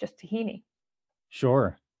with just tahini.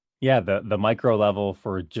 Sure. Yeah, the micro level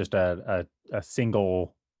for just a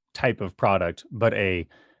single type of product, but a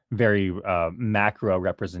very macro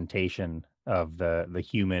representation of the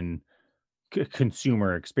human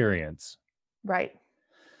consumer experience. Right.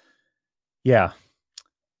 Yeah.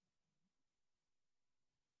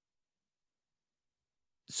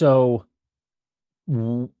 So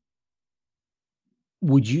would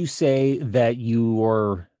you say that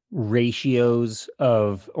your ratios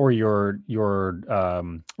of or your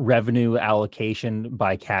revenue allocation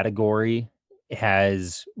by category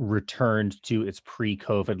has returned to its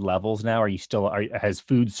pre-COVID levels now? Are you still has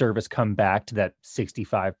food service come back to that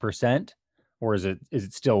 65%, or is it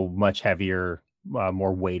still much heavier,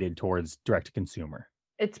 more weighted towards direct to consumer?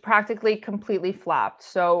 It's practically completely flopped.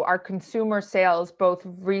 So our consumer sales, both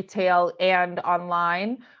retail and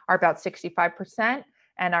online, are about 65%,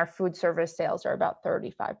 and our food service sales are about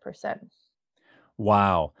 35%.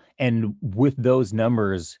 Wow. And with those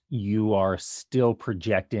numbers, you are still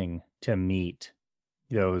projecting to meet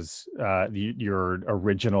those your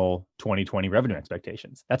original 2020 revenue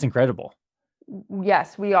expectations. That's incredible.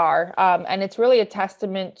 Yes, we are. And it's really a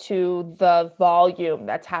testament to the volume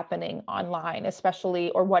that's happening online,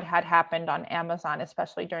 especially, or what had happened on Amazon,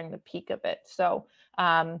 especially during the peak of it. So,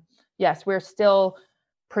 yes, we're still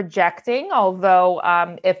projecting, although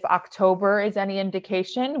if October is any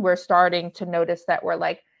indication, we're starting to notice that we're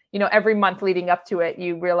like, every month leading up to it,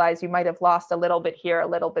 you realize you might have lost a little bit here, a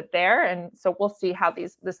little bit there. And so we'll see how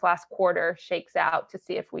this last quarter shakes out to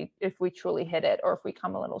see if we truly hit it or if we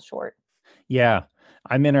come a little short. Yeah,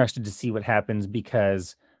 I'm interested to see what happens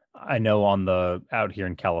because I know out here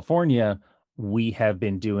in California, we have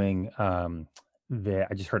been doing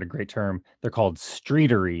I just heard a great term. They're called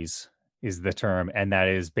streeteries is the term, and that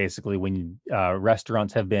is basically when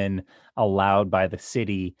restaurants have been allowed by the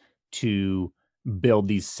city to build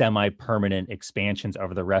these semi-permanent expansions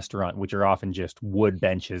of the restaurant, which are often just wood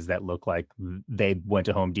benches that look like they went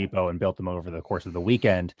to Home Depot and built them over the course of the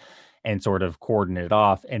weekend and sort of cordon it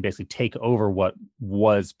off and basically take over what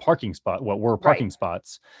were parking Right.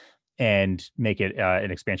 spots and make it an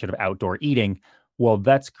expansion of outdoor eating. Well,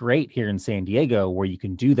 that's great here in San Diego where you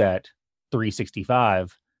can do that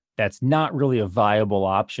 365. That's not really a viable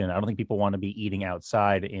option. I don't think people want to be eating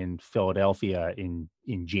outside in Philadelphia in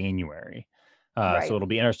January. So Right. it'll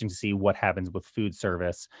be interesting to see what happens with food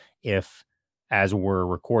service if, as we're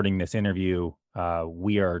recording this interview,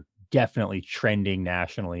 we are definitely trending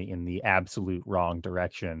nationally in the absolute wrong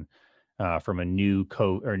direction from a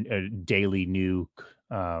daily new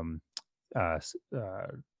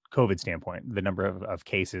COVID standpoint. The number of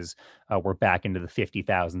cases were back into the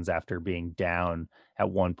 50,000s after being down at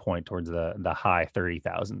one point towards the high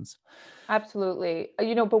 30,000s. Absolutely.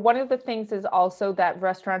 But one of the things is also that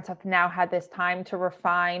restaurants have now had this time to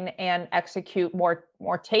refine and execute more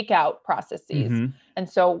takeout processes. Hmm. And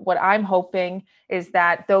so what I'm hoping is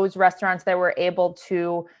that those restaurants that were able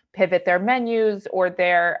to pivot their menus or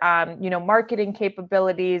their marketing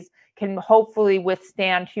capabilities can hopefully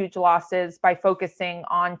withstand huge losses by focusing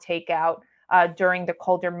on takeout during the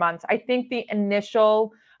colder months. I think the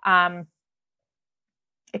initial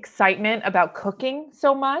excitement about cooking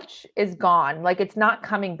so much is gone. Like it's not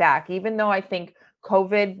coming back, even though I think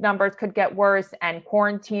COVID numbers could get worse and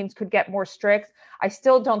quarantines could get more strict. I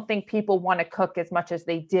still don't think people want to cook as much as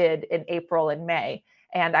they did in April and May.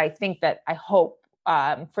 And I hope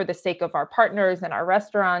for the sake of our partners and our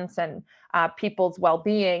restaurants and people's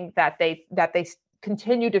well-being that they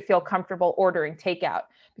continue to feel comfortable ordering takeout,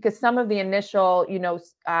 because some of the initial,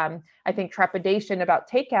 I think trepidation about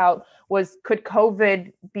takeout was, could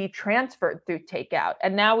COVID be transferred through takeout?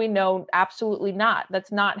 And now we know absolutely not.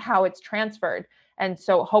 That's not how it's transferred. And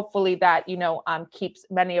so hopefully that, keeps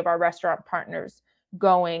many of our restaurant partners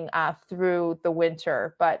going through the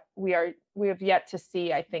winter. But we have yet to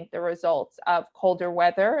see, I think, the results of colder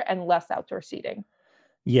weather and less outdoor seating.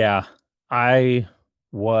 Yeah, I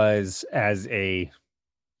was, as a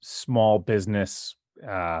small business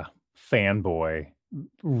fanboy,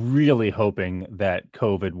 really hoping that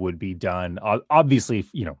COVID would be done. Obviously,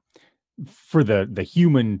 for the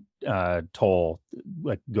human toll,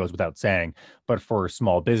 like goes without saying, but for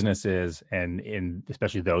small businesses and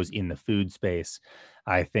especially those in the food space,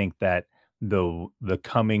 I think that the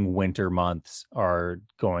coming winter months are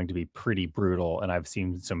going to be pretty brutal, and I've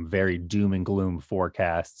seen some very doom and gloom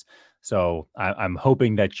forecasts. So I'm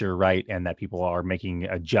hoping that you're right and that people are making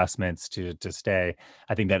adjustments to stay.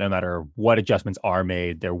 I think that no matter what adjustments are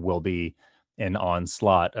made, there will be an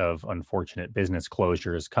onslaught of unfortunate business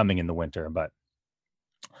closures coming in the winter. But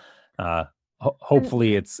uh, And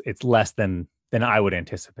hopefully, it's less than I would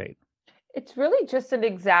anticipate. it's really just an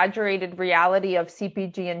exaggerated reality of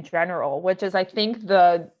CPG in general, which is, I think,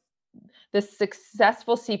 the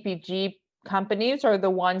successful CPG companies are the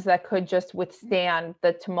ones that could just withstand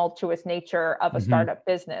the tumultuous nature of a Hmm. startup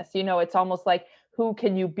business. It's almost like, who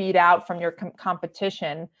can you beat out from your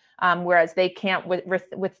competition? Whereas they can't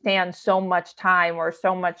withstand so much time or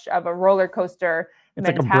so much of a roller coaster It's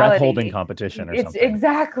like a breath holding mentality. competition or It's something.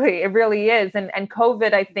 exactly, it really is. And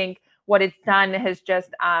COVID, I think what it's done has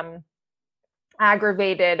just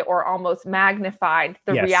aggravated or almost magnified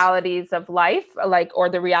the Yes. realities of life, like, or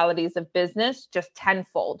the realities of business just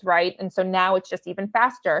tenfold, right? And so now it's just even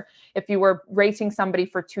faster. If you were racing somebody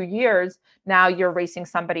for 2 years, now you're racing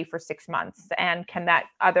somebody for 6 months. And can that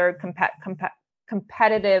other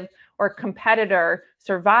competitive or competitor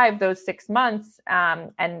survive those 6 months?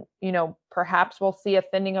 And perhaps we'll see a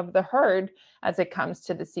thinning of the herd as it comes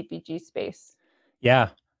to the CPG space. Yeah.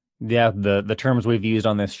 Yeah, the terms we've used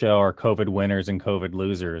on this show are COVID winners and COVID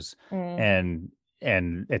losers. Mm.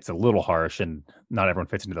 And it's a little harsh and not everyone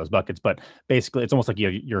fits into those buckets, but basically it's almost like you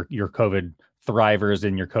have your COVID thrivers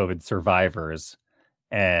and your COVID survivors.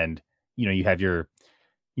 And you have your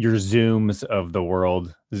Zooms of the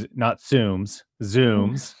world, not Zooms,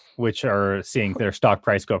 Zooms, which are seeing their stock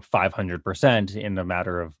price go up 500% in a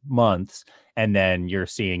matter of months. And then you're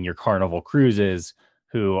seeing your Carnival Cruises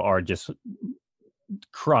who are just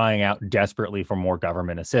crying out desperately for more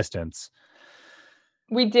government assistance.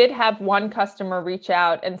 We did have one customer reach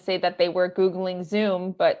out and say that they were Googling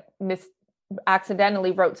Zoom, but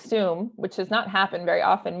accidentally wrote Zoom, which does not happen very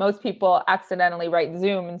often. Most people accidentally write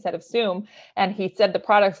Zoom instead of Zoom. And he said the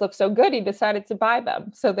products look so good, he decided to buy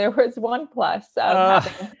them. So there was one plus of Uh,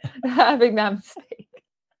 having that mistake.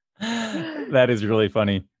 that is really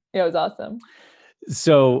funny. It was awesome.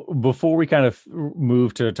 So before we kind of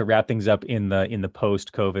move to wrap things up in the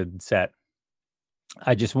post COVID set,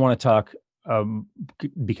 I just want to talk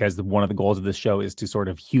because one of the goals of this show is to sort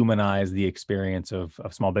of humanize the experience of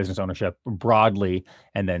small business ownership broadly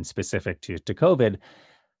and then specific to COVID.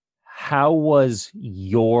 How was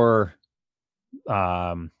your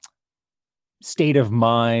um, state of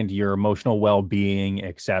mind, your emotional well-being,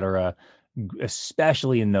 et cetera,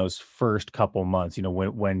 especially in those first couple months,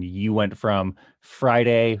 when you went from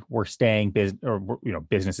Friday, we're staying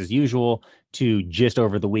business as usual, to just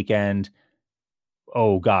over the weekend,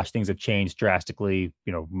 oh gosh, things have changed drastically,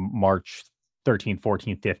 March 13th,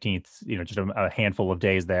 14th, 15th, just a handful of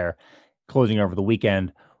days there, closing over the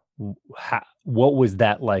weekend. What was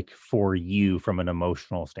that like for you from an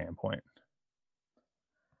emotional standpoint?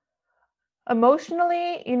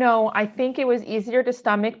 Emotionally, I think it was easier to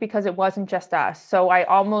stomach because it wasn't just us. So I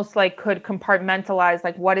almost like could compartmentalize,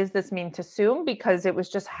 like, what does this mean to Zoom? Because it was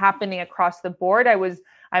just happening across the board. I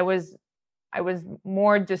was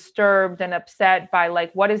more disturbed and upset by,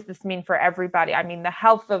 like, what does this mean for everybody? I mean, the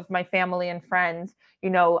health of my family and friends.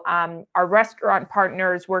 Our restaurant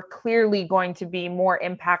partners were clearly going to be more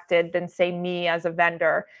impacted than, say, me as a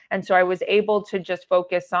vendor. And so I was able to just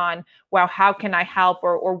focus on, well, how can I help,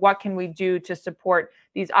 or what can we do to support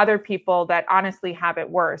these other people that honestly have it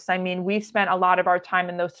worse? I mean, we've spent a lot of our time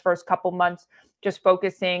in those first couple months just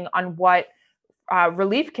focusing on what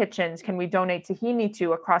relief kitchens can we donate tahini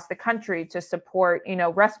to across the country to support,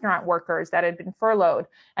 restaurant workers that had been furloughed.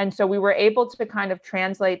 And so we were able to kind of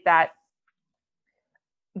translate that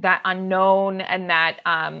unknown and that,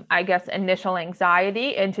 I guess, initial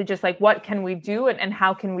anxiety into just like, what can we do, and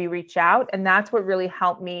how can we reach out? And that's what really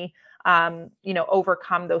helped me,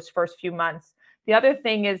 overcome those first few months. The other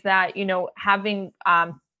thing is that, having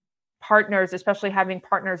partners, especially having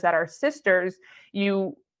partners that are sisters,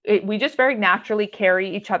 we just very naturally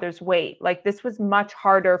carry each other's weight. Like, this was much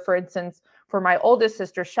harder, for instance, for my oldest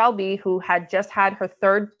sister, Shelby, who had just had her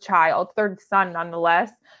third son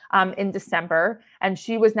nonetheless, in December. And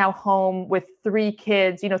she was now home with three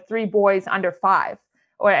kids, three boys under 5.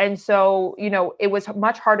 And so, it was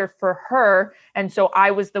much harder for her. And so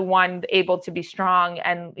I was the one able to be strong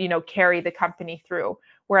and, carry the company through.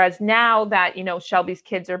 Whereas now that, Shelby's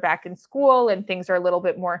kids are back in school and things are a little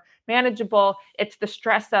bit more manageable, it's the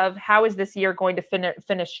stress of, how is this year going to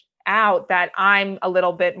finish out, that I'm a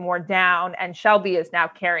little bit more down and Shelby is now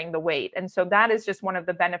carrying the weight. And so that is just one of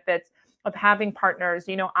the benefits of having partners.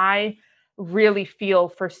 I really feel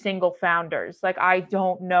for single founders. Like, I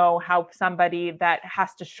don't know how somebody that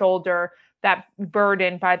has to shoulder that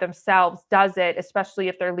burden by themselves does it, especially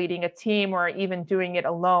if they're leading a team or even doing it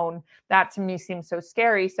alone. That to me seems so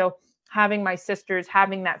scary. So having my sisters,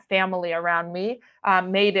 having that family around me,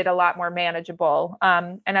 made it a lot more manageable.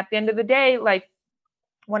 And at the end of the day, like,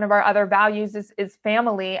 one of our other values is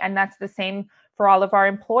family, and that's the same for all of our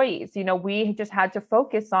employees. You know, we just had to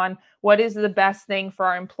focus on what is the best thing for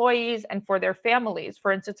our employees and for their families.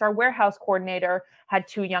 For instance, our warehouse coordinator had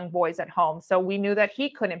two young boys at home, so we knew that he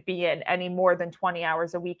couldn't be in any more than 20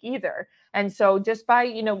 hours a week either. And so just by,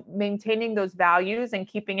 maintaining those values and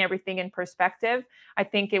keeping everything in perspective, I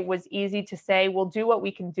think it was easy to say we'll do what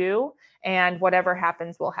we can do, and whatever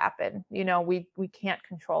happens will happen. We can't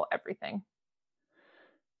control everything.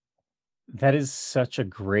 That is such a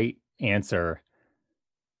great answer.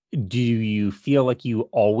 Do you feel like you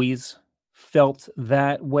always felt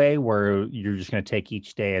that way, where you're just going to take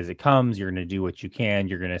each day as it comes, you're going to do what you can,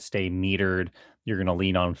 you're going to stay metered, you're going to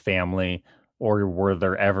lean on family? Or were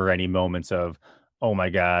there ever any moments of, oh my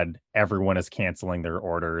God, everyone is canceling their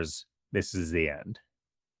orders, this is the end?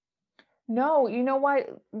 No, you know what?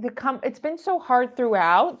 It's been so hard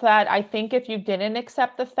throughout that I think if you didn't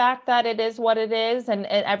accept the fact that it is what it is, and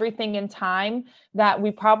everything in time, that we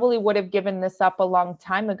probably would have given this up a long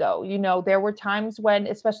time ago. There were times when,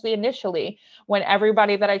 especially initially, when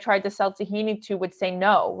everybody that I tried to sell tahini to would say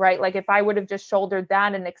no, right? Like, if I would have just shouldered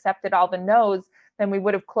that and accepted all the no's, then we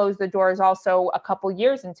would have closed the doors also a couple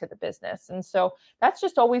years into the business. And so that's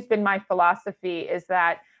just always been my philosophy, is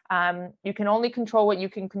that you can only control what you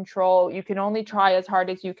can control. You can only try as hard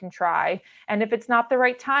as you can try. And if it's not the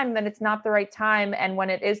right time, then it's not the right time. And when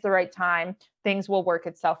it is the right time, things will work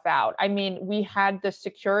itself out. I mean, we had the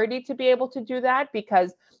security to be able to do that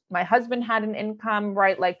because my husband had an income,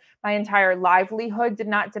 right? Like, my entire livelihood did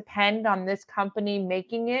not depend on this company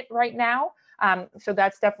making it right now. So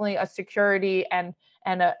that's definitely a security and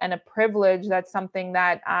a privilege. That's something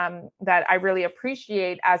that I really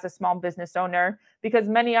appreciate as a small business owner, because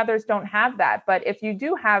many others don't have that. But if you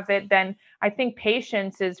do have it, then I think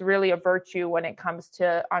patience is really a virtue when it comes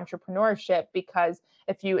to entrepreneurship, because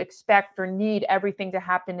if you expect or need everything to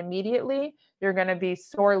happen immediately, you're going to be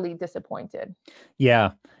sorely disappointed.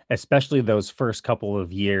 Yeah, especially those first couple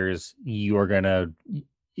of years, you're gonna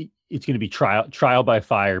it's gonna be trial by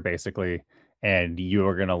fire, basically, and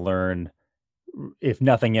you're gonna learn, if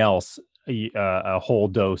nothing else, a whole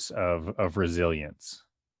dose of resilience.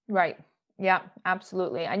 Right. Yeah,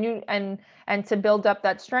 absolutely. And to build up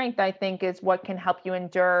that strength, I think, is what can help you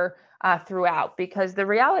endure throughout. Because the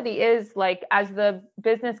reality is, like, as the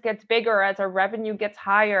business gets bigger, as our revenue gets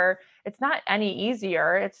higher, it's not any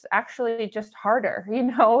easier. It's actually just harder.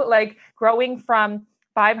 Like, growing from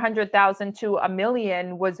 500,000 to a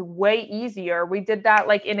million was way easier. We did that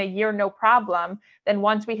like in a year, no problem. Then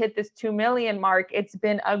once we hit this 2 million mark, it's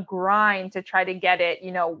been a grind to try to get it,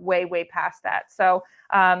 way, way past that. So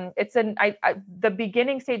the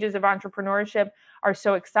beginning stages of entrepreneurship are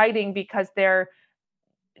so exciting because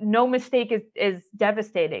no mistake is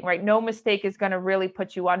devastating, right? No mistake is going to really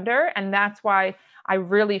put you under. And that's why I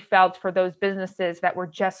really felt for those businesses that were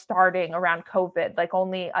just starting around COVID, like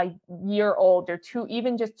only a year old or two,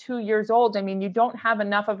 even just 2 years old. I mean, you don't have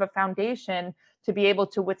enough of a foundation to be able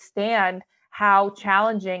to withstand how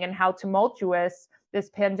challenging and how tumultuous this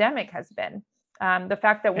pandemic has been. The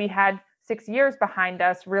fact that we had 6 years behind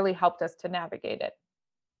us really helped us to navigate it.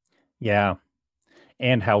 Yeah,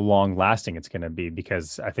 and how long lasting it's going to be,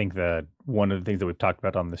 because I think the one of the things that we've talked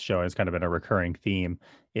about on the show, and it's kind of been a recurring theme,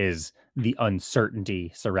 is the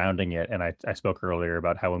uncertainty surrounding it. And I spoke earlier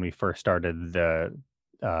about how when we first started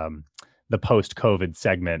um, the post COVID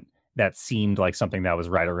segment, that seemed like something that was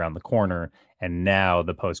right around the corner, and now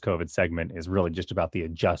the post COVID segment is really just about the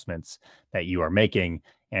adjustments that you are making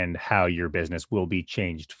and how your business will be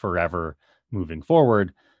changed forever moving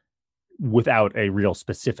forward, without a real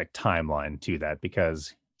specific timeline to that,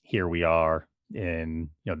 because here we are in,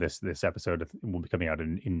 this episode will be coming out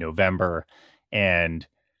in November, and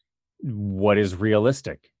what is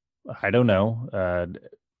realistic? I don't know.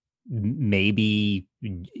 Maybe,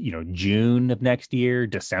 June of next year,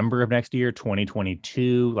 December of next year,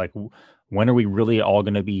 2022. Like, when are we really all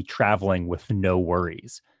going to be traveling with no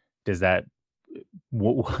worries? Does that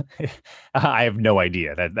I have no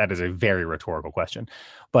idea. That is a very rhetorical question.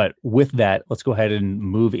 But with that, let's go ahead and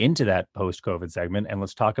move into that post-COVID segment, and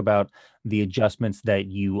let's talk about the adjustments that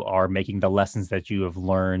you are making, the lessons that you have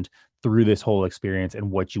learned through this whole experience, and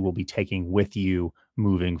what you will be taking with you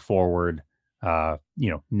moving forward, now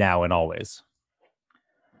and always.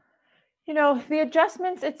 The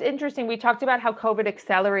adjustments, it's interesting. We talked about how COVID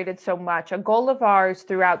accelerated so much. A goal of ours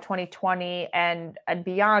throughout 2020 and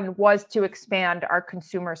beyond was to expand our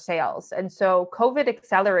consumer sales. And so COVID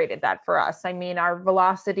accelerated that for us. I mean, our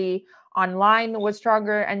velocity online was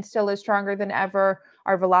stronger and still is stronger than ever.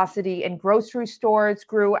 Our velocity in grocery stores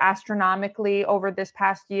grew astronomically over this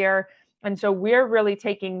past year. And so we're really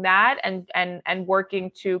taking that and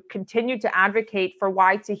working to continue to advocate for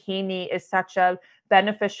why tahini is such a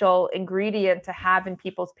beneficial ingredient to have in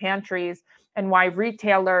people's pantries, and why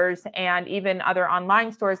retailers and even other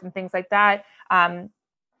online stores and things like that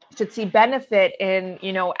should see benefit in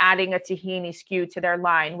adding a tahini SKU to their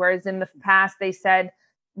line. Whereas in the past they said,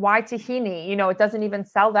 why tahini? It doesn't even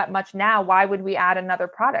sell that much now. Why would we add another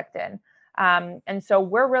product in? And so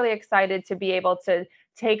we're really excited to be able to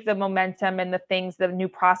take the momentum and the new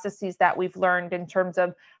processes that we've learned in terms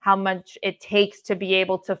of how much it takes to be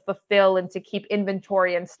able to fulfill and to keep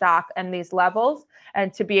inventory and stock and these levels,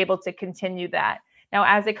 and to be able to continue that. Now,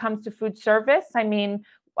 as it comes to food service, I mean,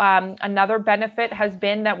 another benefit has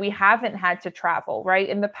been that we haven't had to travel, right?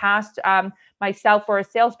 In the past, myself or a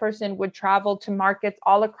salesperson would travel to markets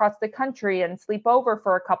all across the country and sleep over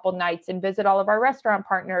for a couple nights and visit all of our restaurant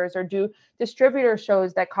partners, or do distributor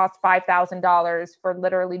shows that cost $5,000 for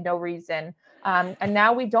literally no reason. And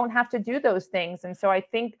now we don't have to do those things. And so I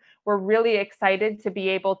think we're really excited to be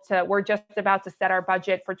able to, we're just about to set our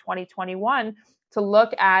budget for 2021 to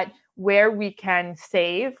look at where we can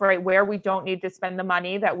save, right? Where we don't need to spend the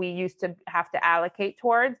money that we used to have to allocate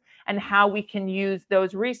towards, and how we can use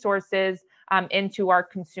those resources into our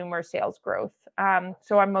consumer sales growth.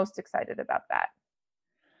 So I'm most excited about that.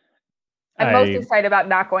 I'm most excited about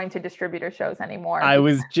not going to distributor shows anymore. I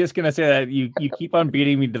was just going to say that you keep on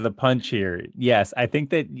beating me to the punch here. Yes, I think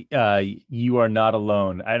that you are not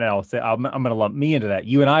alone. And I'll say, I'm going to lump me into that.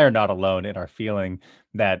 You and I are not alone in our feeling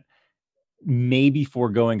that maybe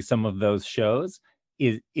foregoing some of those shows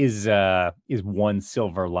is one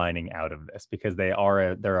silver lining out of this, because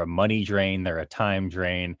they're a money drain, they're a time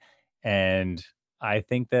drain, and I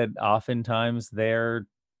think that oftentimes there's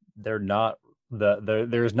not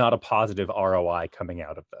a positive ROI coming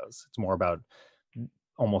out of those. It's more about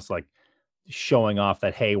almost like showing off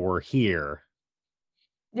that, hey, we're here.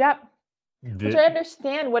 Yep. Which I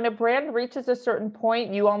understand. When a brand reaches a certain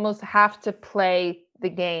point, you almost have to play the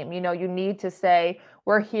game. You need to say,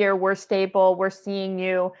 we're here, we're stable, we're seeing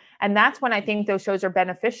you. And that's when I think those shows are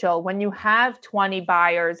beneficial. When you have 20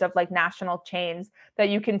 buyers of like national chains that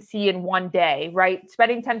you can see in one day, right?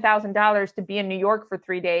 Spending $10,000 to be in New York for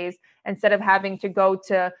 3 days instead of having to go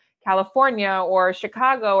to California or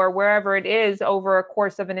Chicago or wherever it is over a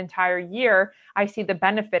course of an entire year, I see the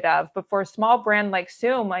benefit of. But for a small brand like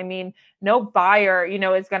Zoom, I mean, no buyer,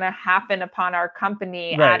 is going to happen upon our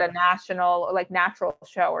company at a national, like natural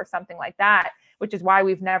show or something like that, which is why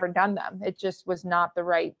we've never done them. It just was not the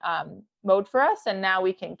right mode for us. And now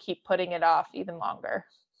we can keep putting it off even longer.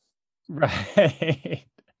 Right.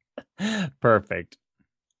 Perfect.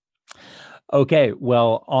 Okay,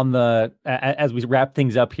 well, as we wrap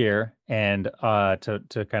things up here, and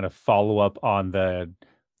to kind of follow up on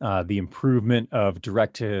the improvement of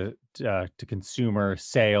direct to consumer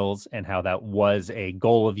sales, and how that was a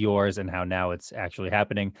goal of yours and how now it's actually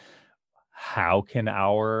happening, how can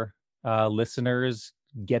our listeners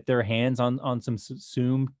get their hands on some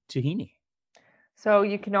Zoom tahini? So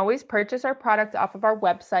you can always purchase our product off of our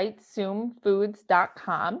website,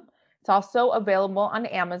 zoomfoods.com. It's also available on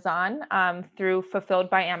Amazon through Fulfilled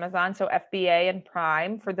by Amazon, so FBA and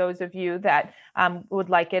Prime, for those of you that would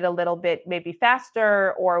like it a little bit maybe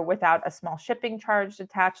faster or without a small shipping charge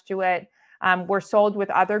attached to it. We're sold with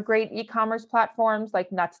other great e-commerce platforms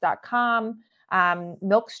like nuts.com,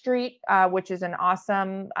 Milk Street, which is an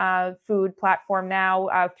awesome food platform now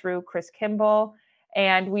through Chris Kimball.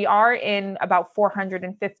 And we are in about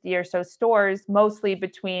 450 or so stores, mostly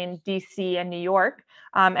between DC and New York,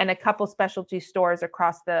 and a couple specialty stores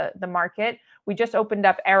across the market. We just opened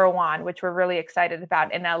up Erewhon, which we're really excited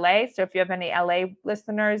about, in LA. So if you have any LA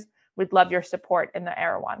listeners, we'd love your support in the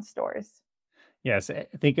Erewhon stores. Yes,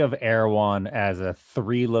 think of Erewhon as a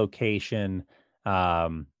 3-location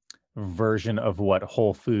version of what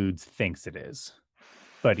Whole Foods thinks it is,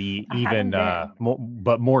 but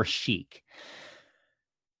more chic.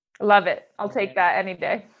 Love it. I'll take that any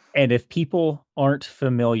day. And if people aren't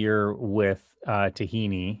familiar with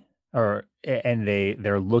tahini, and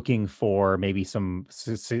they're looking for maybe some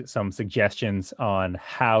suggestions on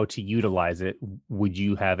how to utilize it, would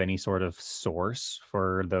you have any sort of source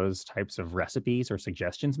for those types of recipes or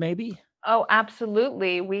suggestions maybe? Oh,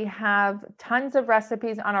 absolutely. We have tons of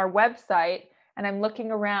recipes on our website. And I'm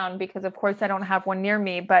looking around because, of course, I don't have one near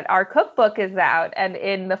me, but our cookbook is out and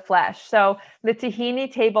in the flesh. So the tahini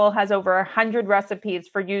table has over 100 recipes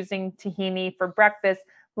for using tahini for breakfast,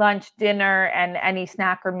 lunch, dinner, and any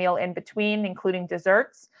snack or meal in between, including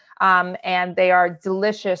desserts. And they are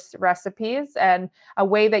delicious recipes and a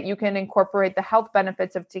way that you can incorporate the health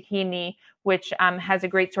benefits of tahini, which has a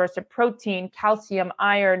great source of protein, calcium,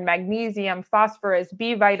 iron, magnesium, phosphorus,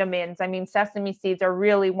 B vitamins. I mean, sesame seeds are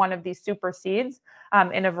really one of these super seeds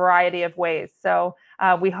in a variety of ways. So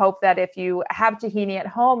we hope that if you have tahini at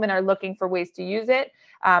home and are looking for ways to use it,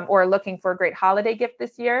 or looking for a great holiday gift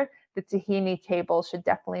this year, the tahini table should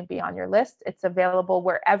definitely be on your list. It's available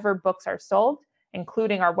wherever books are sold,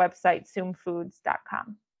 including our website,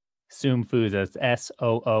 soomfoods.com. Soom Foods, that's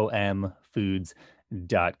SOOM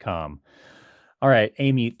foods.com. All right,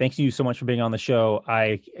 Amy, thank you so much for being on the show.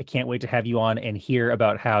 I can't wait to have you on and hear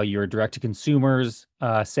about how your direct-to-consumers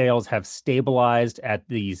sales have stabilized at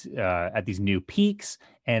these new peaks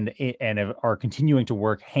and are continuing to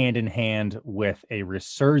work hand in hand with a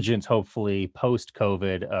resurgence, hopefully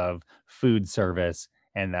post-COVID, of food service,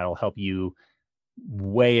 and that'll help you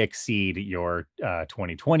way exceed your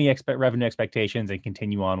 2020 revenue expectations and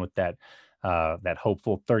continue on with that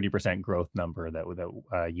hopeful 30% growth number that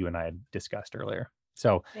you and I had discussed earlier.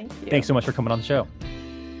 So thanks so much for coming on the show.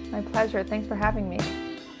 My pleasure. Thanks for having me.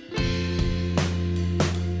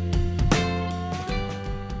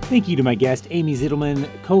 Thank you to my guest, Amy Zitelman,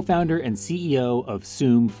 co-founder and CEO of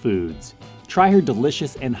Soom Foods. Try her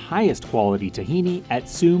delicious and highest quality tahini at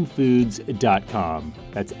soomfoods.com.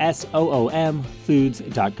 That's SOOM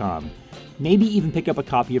foods.com. Maybe even pick up a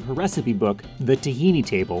copy of her recipe book, The Tahini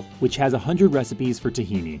Table, which has 100 recipes for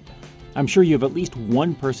tahini. I'm sure you have at least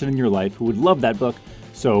one person in your life who would love that book,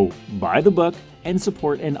 so buy the book and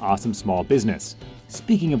support an awesome small business.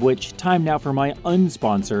 Speaking of which, time now for my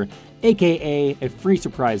unsponsor, aka a free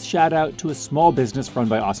surprise shout out to a small business run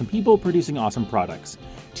by awesome people producing awesome products.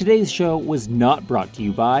 Today's show was not brought to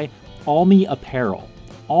you by Almi Apparel.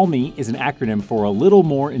 Almi is an acronym for a little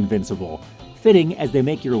more invincible, fitting as they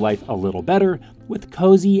make your life a little better with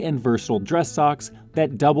cozy and versatile dress socks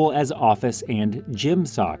that double as office and gym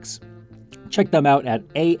socks. Check them out at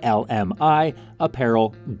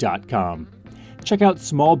almiapparel.com. Check out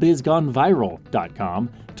smallbizgoneviral.com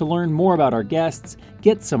to learn more about our guests,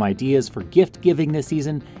 get some ideas for gift giving this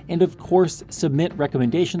season, and of course, submit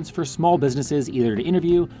recommendations for small businesses either to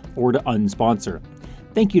interview or to unsponsor.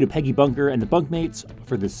 Thank you to Peggy Bunker and the Bunkmates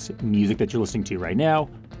for this music that you're listening to right now.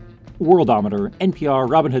 Worldometer, NPR,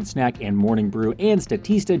 Robin Hood Snack, and Morning Brew, and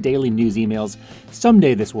Statista daily news emails.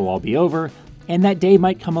 Someday this will all be over, and that day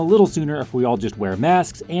might come a little sooner if we all just wear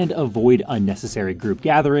masks and avoid unnecessary group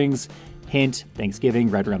gatherings. Hint, Thanksgiving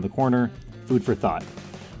right around the corner. Food for thought.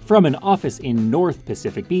 From an office in North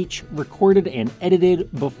Pacific Beach, recorded and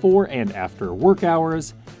edited before and after work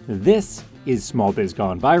hours, this is Small Biz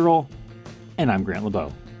Gone Viral, and I'm Grant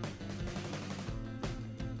LeBeau.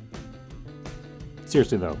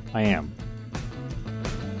 Seriously though, I am.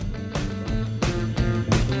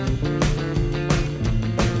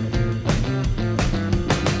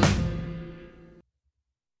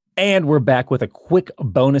 And we're back with a quick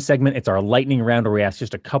bonus segment. It's our lightning round where we ask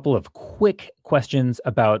just a couple of quick questions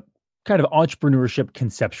about kind of entrepreneurship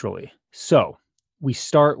conceptually. So we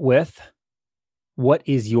start with, what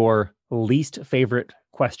is your least favorite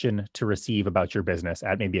question to receive about your business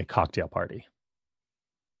at maybe a cocktail party?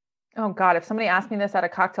 Oh God, if somebody asked me this at a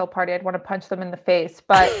cocktail party, I'd want to punch them in the face.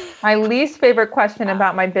 But my least favorite question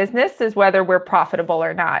about my business is whether we're profitable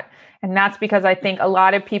or not. And that's because I think a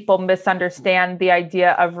lot of people misunderstand the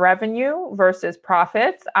idea of revenue versus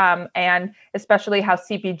profits, and especially how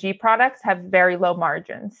CPG products have very low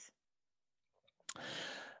margins.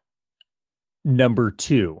 Number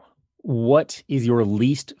 2, what is your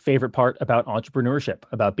least favorite part about entrepreneurship,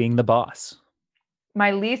 about being the boss?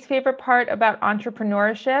 My least favorite part about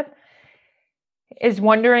entrepreneurship is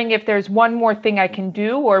wondering if there's one more thing I can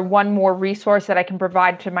do or one more resource that I can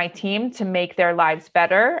provide to my team to make their lives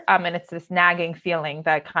better. And it's this nagging feeling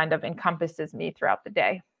that kind of encompasses me throughout the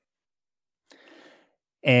day.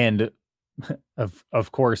 And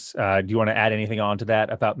of course, do you want to add anything on to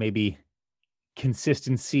that about maybe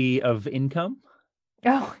consistency of income?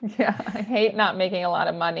 Oh, yeah. I hate not making a lot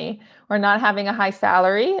of money or not having a high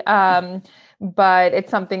salary. But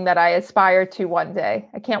it's something that I aspire to one day.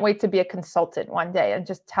 I can't wait to be a consultant one day and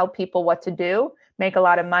just tell people what to do, make a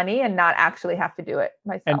lot of money, and not actually have to do it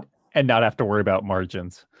myself. And not have to worry about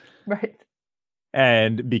margins. Right.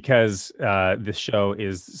 And because this show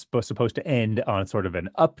is supposed to end on sort of an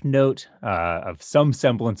up note of some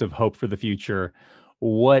semblance of hope for the future,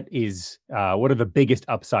 what are the biggest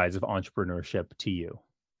upsides of entrepreneurship to you?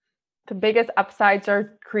 The biggest upsides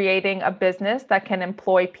are creating a business that can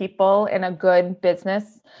employ people in a good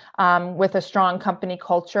business with a strong company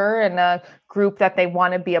culture and a group that they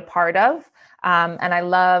want to be a part of. And I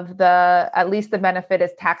love at least the benefit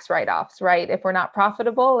is tax write-offs, right? If we're not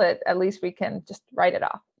profitable, at least we can just write it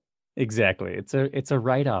off. Exactly. It's a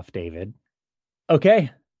write-off, David.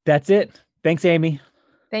 Okay, that's it. Thanks, Amy.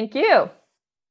 Thank you.